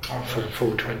 for the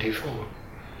full 24.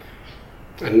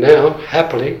 And now,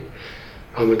 happily,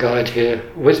 I'm a guide here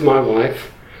with my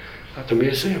wife at the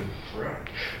museum. Right.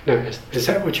 Now, is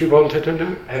that what you wanted to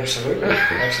know? Absolutely,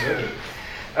 absolutely.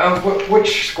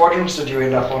 Which squadrons did you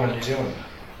end up on in New Zealand?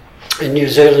 In New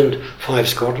Zealand, 5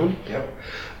 Squadron. Yep.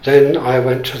 Then I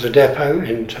went to the depot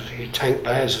into the tank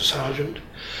bay as a sergeant,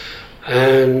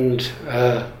 and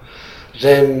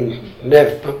then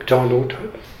Nev MacDonald,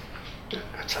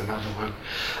 that's another one,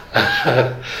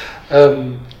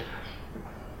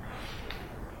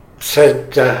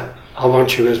 said, I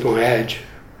want you as my edge,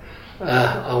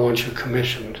 I want you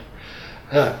commissioned.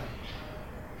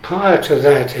 Prior to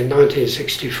that, in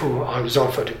 1964, I was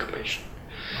offered a commission.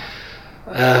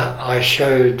 I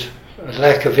showed a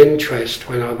lack of interest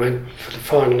when I went for the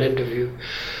final interview,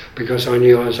 because I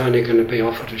knew I was only going to be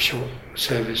offered a short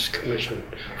service commission,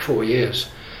 4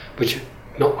 years, which is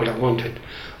not what I wanted.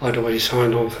 I'd already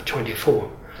signed on for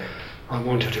 24. I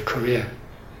wanted a career.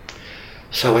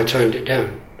 So I turned it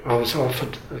down. I was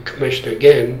offered a commission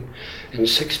again in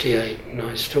 68, and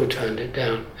I still turned it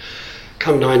down.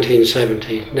 Come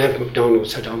 1970, Nev MacDonald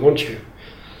said, I want you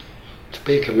to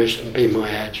be commissioned, be my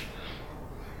edge.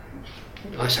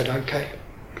 I said, okay.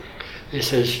 He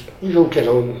says, you'll get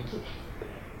on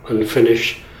and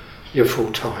finish your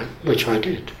full time, which I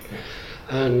did.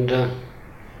 And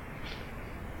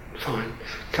fine.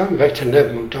 Coming back to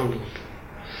Nev MacDonald,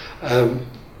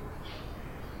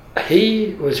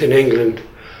 he was in England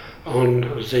on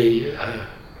the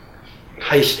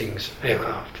Hastings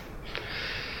aircraft.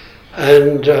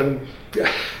 And the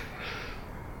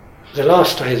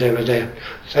last day they were there,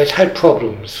 they'd had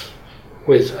problems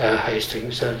with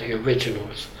Hastings, the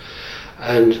originals,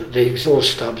 and the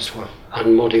exhaust stubs were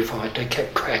unmodified, they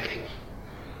kept cracking.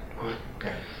 Right?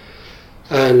 Okay.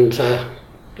 And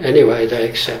anyway, they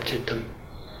accepted them.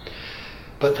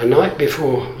 But the night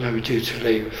before they were due to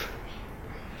leave,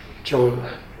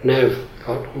 Nev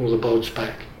got all the bods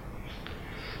back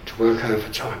to work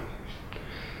overtime,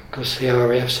 because the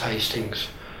RAF's Hastings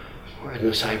were in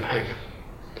the same hangar,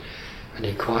 and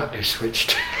he quietly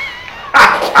switched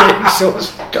the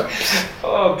exhaust stubs.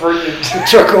 Oh, brilliant.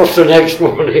 Took off the next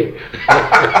morning.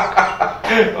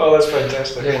 Oh, that's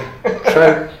fantastic. Yeah.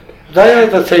 So they are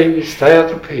the things, they are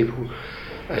the people.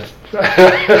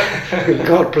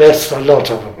 God bless a lot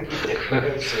of them.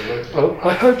 Absolutely. Well,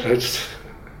 I hope that's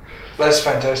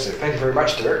fantastic. Thank you very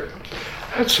much, Derrick.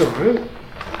 That's all right.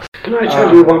 Can I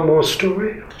tell you one more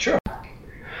story? Sure.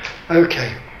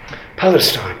 Okay.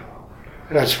 Palestine.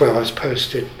 That's where I was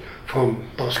posted from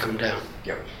Boscombe down.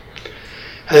 Yep.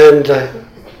 And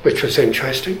which was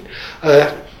interesting.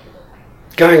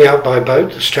 Going out by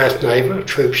boat, the Strathnaver, a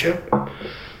troop ship,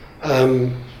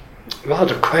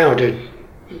 rather crowded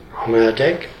on our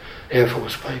deck, Air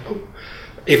Force people,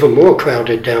 even more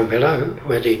crowded down below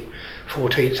where the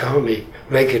 14th Army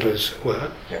regulars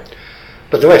were. Yeah.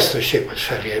 But the rest of the ship was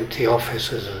fairly empty,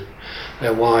 officers and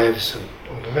their wives and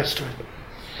all the rest of it.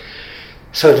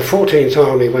 So the 14th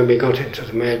Army, when we got into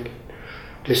the Med,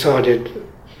 decided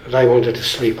they wanted to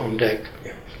sleep on deck,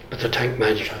 but the tank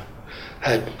major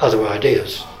had other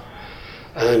ideas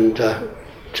and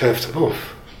turfed them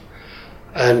off.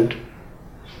 And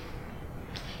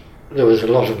there was a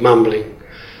lot of mumbling,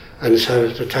 and so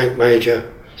the tank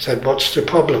major said, "What's the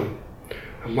problem?"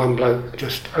 And one bloke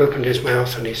just opened his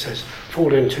mouth and he says,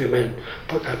 "Fall in 2 men,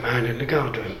 put that man in the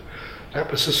guardroom."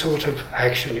 That was the sort of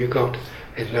action you got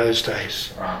in those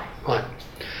days. Wow. Right.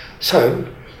 So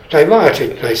they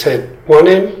rioted. They said, "One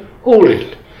in, all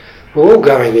in." We're all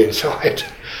going inside.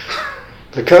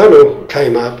 The colonel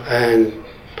came up and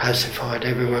pacified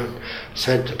everyone,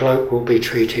 said the bloke will be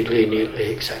treated leniently,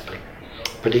 exactly.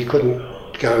 But he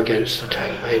couldn't go against the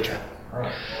tank major.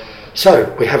 Right.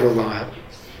 So we have a riot.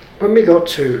 When we got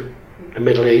to the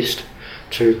Middle East,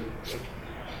 to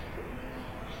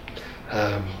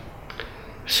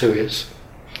Suez,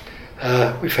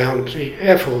 we found the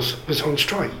Air Force was on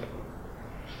strike.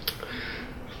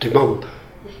 Demob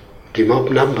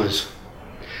numbers.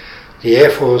 The Air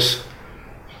Force,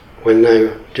 when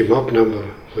the demob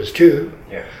number was due,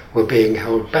 were being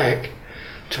held back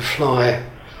to fly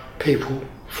people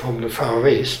from the Far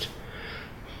East,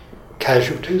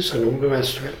 casualties and all the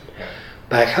rest of it,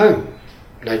 back home.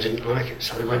 They didn't like it,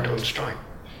 so they went on strike.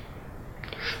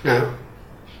 Now,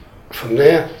 from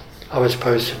there, I was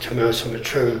posted to Mercer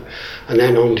Matruh and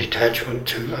then on detachment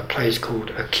to a place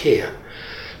called Akir.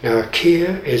 Now,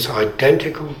 Akir is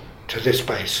identical to this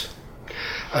base,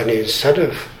 only instead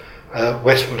of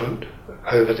Westmoreland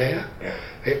over there,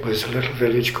 it was a little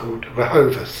village called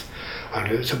Rehoboth.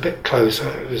 Only it was a bit closer.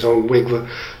 It was on Wigwam,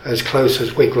 as close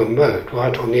as Wigwam Road,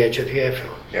 right on the edge of the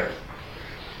airfield.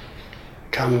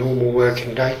 Come normal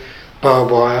working day,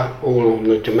 barbed wire all on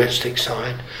the domestic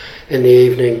side. In the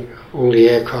evening, all the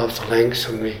aircraft, the Lancs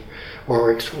and the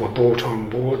Warwicks were brought on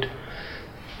board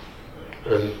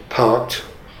and parked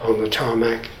on the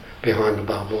tarmac behind the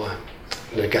barbed wire,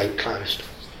 and the gate closed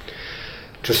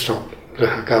to stop the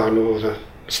Hagana or the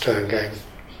stern gang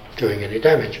doing any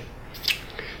damage.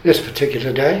 This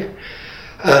particular day,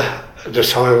 the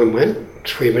siren went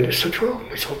 3 minutes to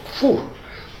 12. We thought, phew,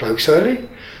 bloke's early,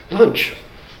 lunch.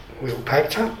 We all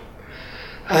packed up,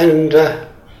 and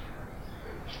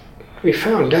we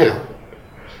found out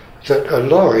that a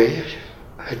lorry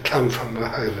had come from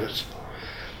Rehoboth,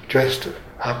 dressed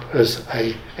up as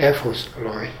a Air Force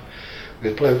lorry,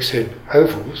 with blokes in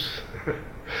ovals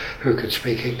who could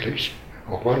speak English,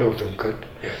 or one of them could,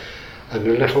 and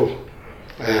the little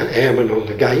airman on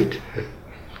the gate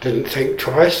didn't think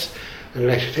twice and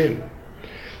let it in.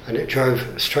 And it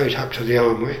drove straight up to the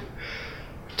armoury,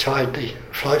 tied the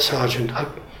flight sergeant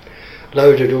up,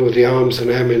 loaded all the arms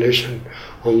and ammunition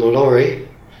on the lorry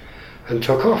and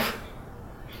took off.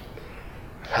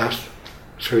 Out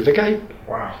through the gate.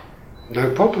 Wow.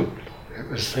 No problem. It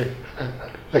was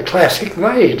the classic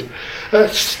raid.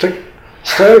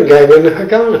 Stern gang in the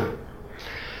Hagana.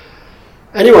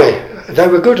 Anyway, they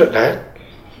were good at that,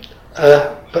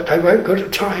 but they weren't good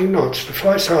at tying knots. The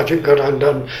flight sergeant got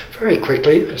undone very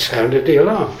quickly and sounded the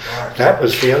alarm. Right. That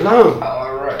was the alarm.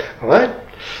 All right?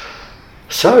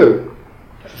 So,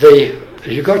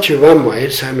 you got your runway,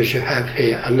 same as you have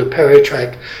here, and the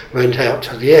peritrack went out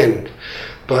to the end.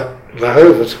 But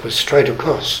Rehoboth was straight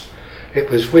across. It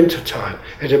was winter time.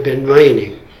 It had been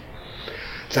raining.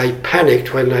 They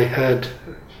panicked when they heard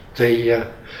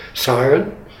the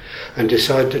siren and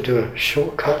decided to do a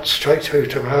shortcut straight through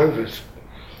to Rehoboth.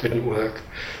 Didn't work.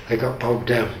 They got bogged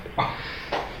down.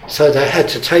 So they had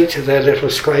to take to their little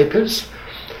scrapers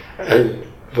and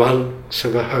run to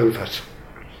Rehoboth.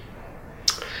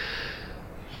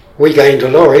 We gained a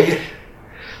lorry,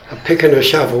 a pick and a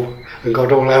shovel, and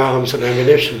got all our arms and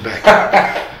ammunition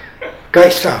back.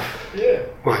 Great stuff. Yeah.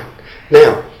 Right.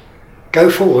 Now,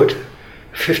 go forward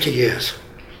 50 years.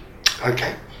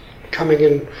 Okay. Coming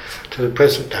in to the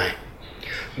present day.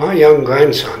 My young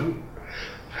grandson,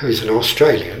 who's an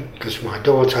Australian, because my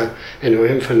daughter, in her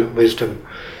infinite wisdom,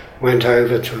 went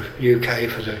over to UK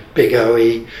for the big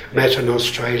OE, met an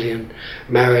Australian,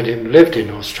 married him, lived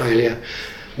in Australia,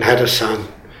 and had a son.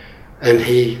 And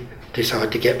he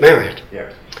decided to get married.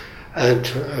 Yeah. And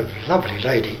a lovely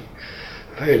lady,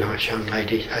 a very nice young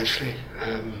lady actually.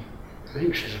 I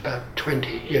think she's about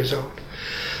 20 years old.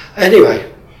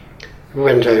 Anyway, We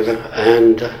went over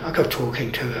and I got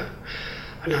talking to her.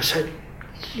 And I said,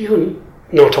 "You're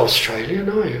not Australian,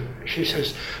 are you?" She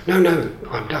says, No,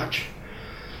 I'm Dutch."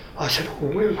 I said, "Oh,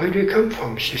 where do you come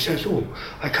from?" She says, "Oh,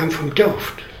 I come from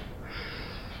Delft."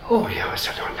 "Oh, yeah," I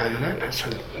said, "I know that. That's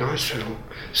a nice little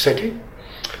city.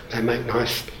 They make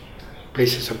nice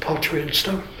pieces of pottery and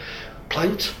stuff,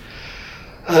 plates."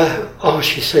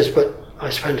 She says, "But I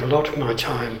spent a lot of my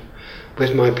time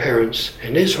with my parents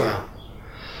in Israel."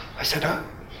 I said, "Oh,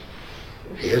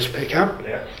 ears pick up.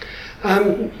 Yeah.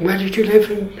 Where did you live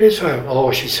in Israel?"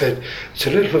 "Oh," she said, "it's a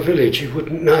little village, you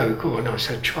wouldn't know." "Go on." I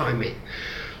said, "Try me."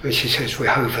 And she says,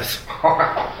 "Rehoveth."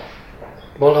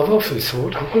 Well, I've often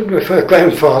thought, I wonder if her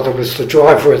grandfather was the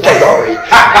driver of the lorry.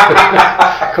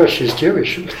 Because she's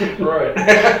Jewish. Right.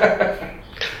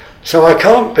 So I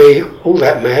can't be all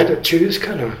that mad at Jews,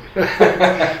 can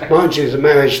I? Mind you, the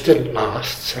marriage didn't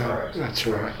last, so that's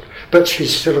all right. But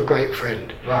she's still a great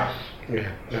friend. Right.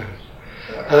 Yeah,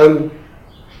 no.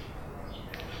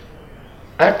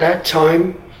 At that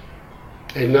time,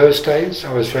 in those days,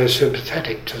 I was very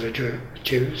sympathetic to the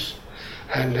Jews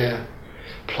and their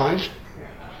plight.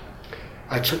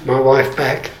 I took my wife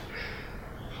back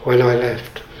when I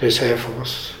left this Air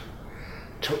Force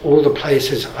to all the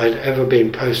places I'd ever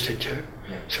been posted to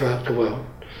throughout the world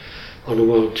on a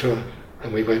world tour,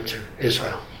 and we went to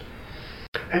Israel.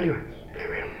 Anyway, there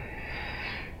we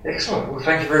are. Excellent. Well,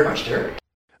 thank you very much, Derrick.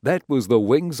 That was the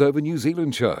Wings Over New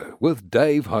Zealand show with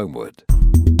Dave Homewood.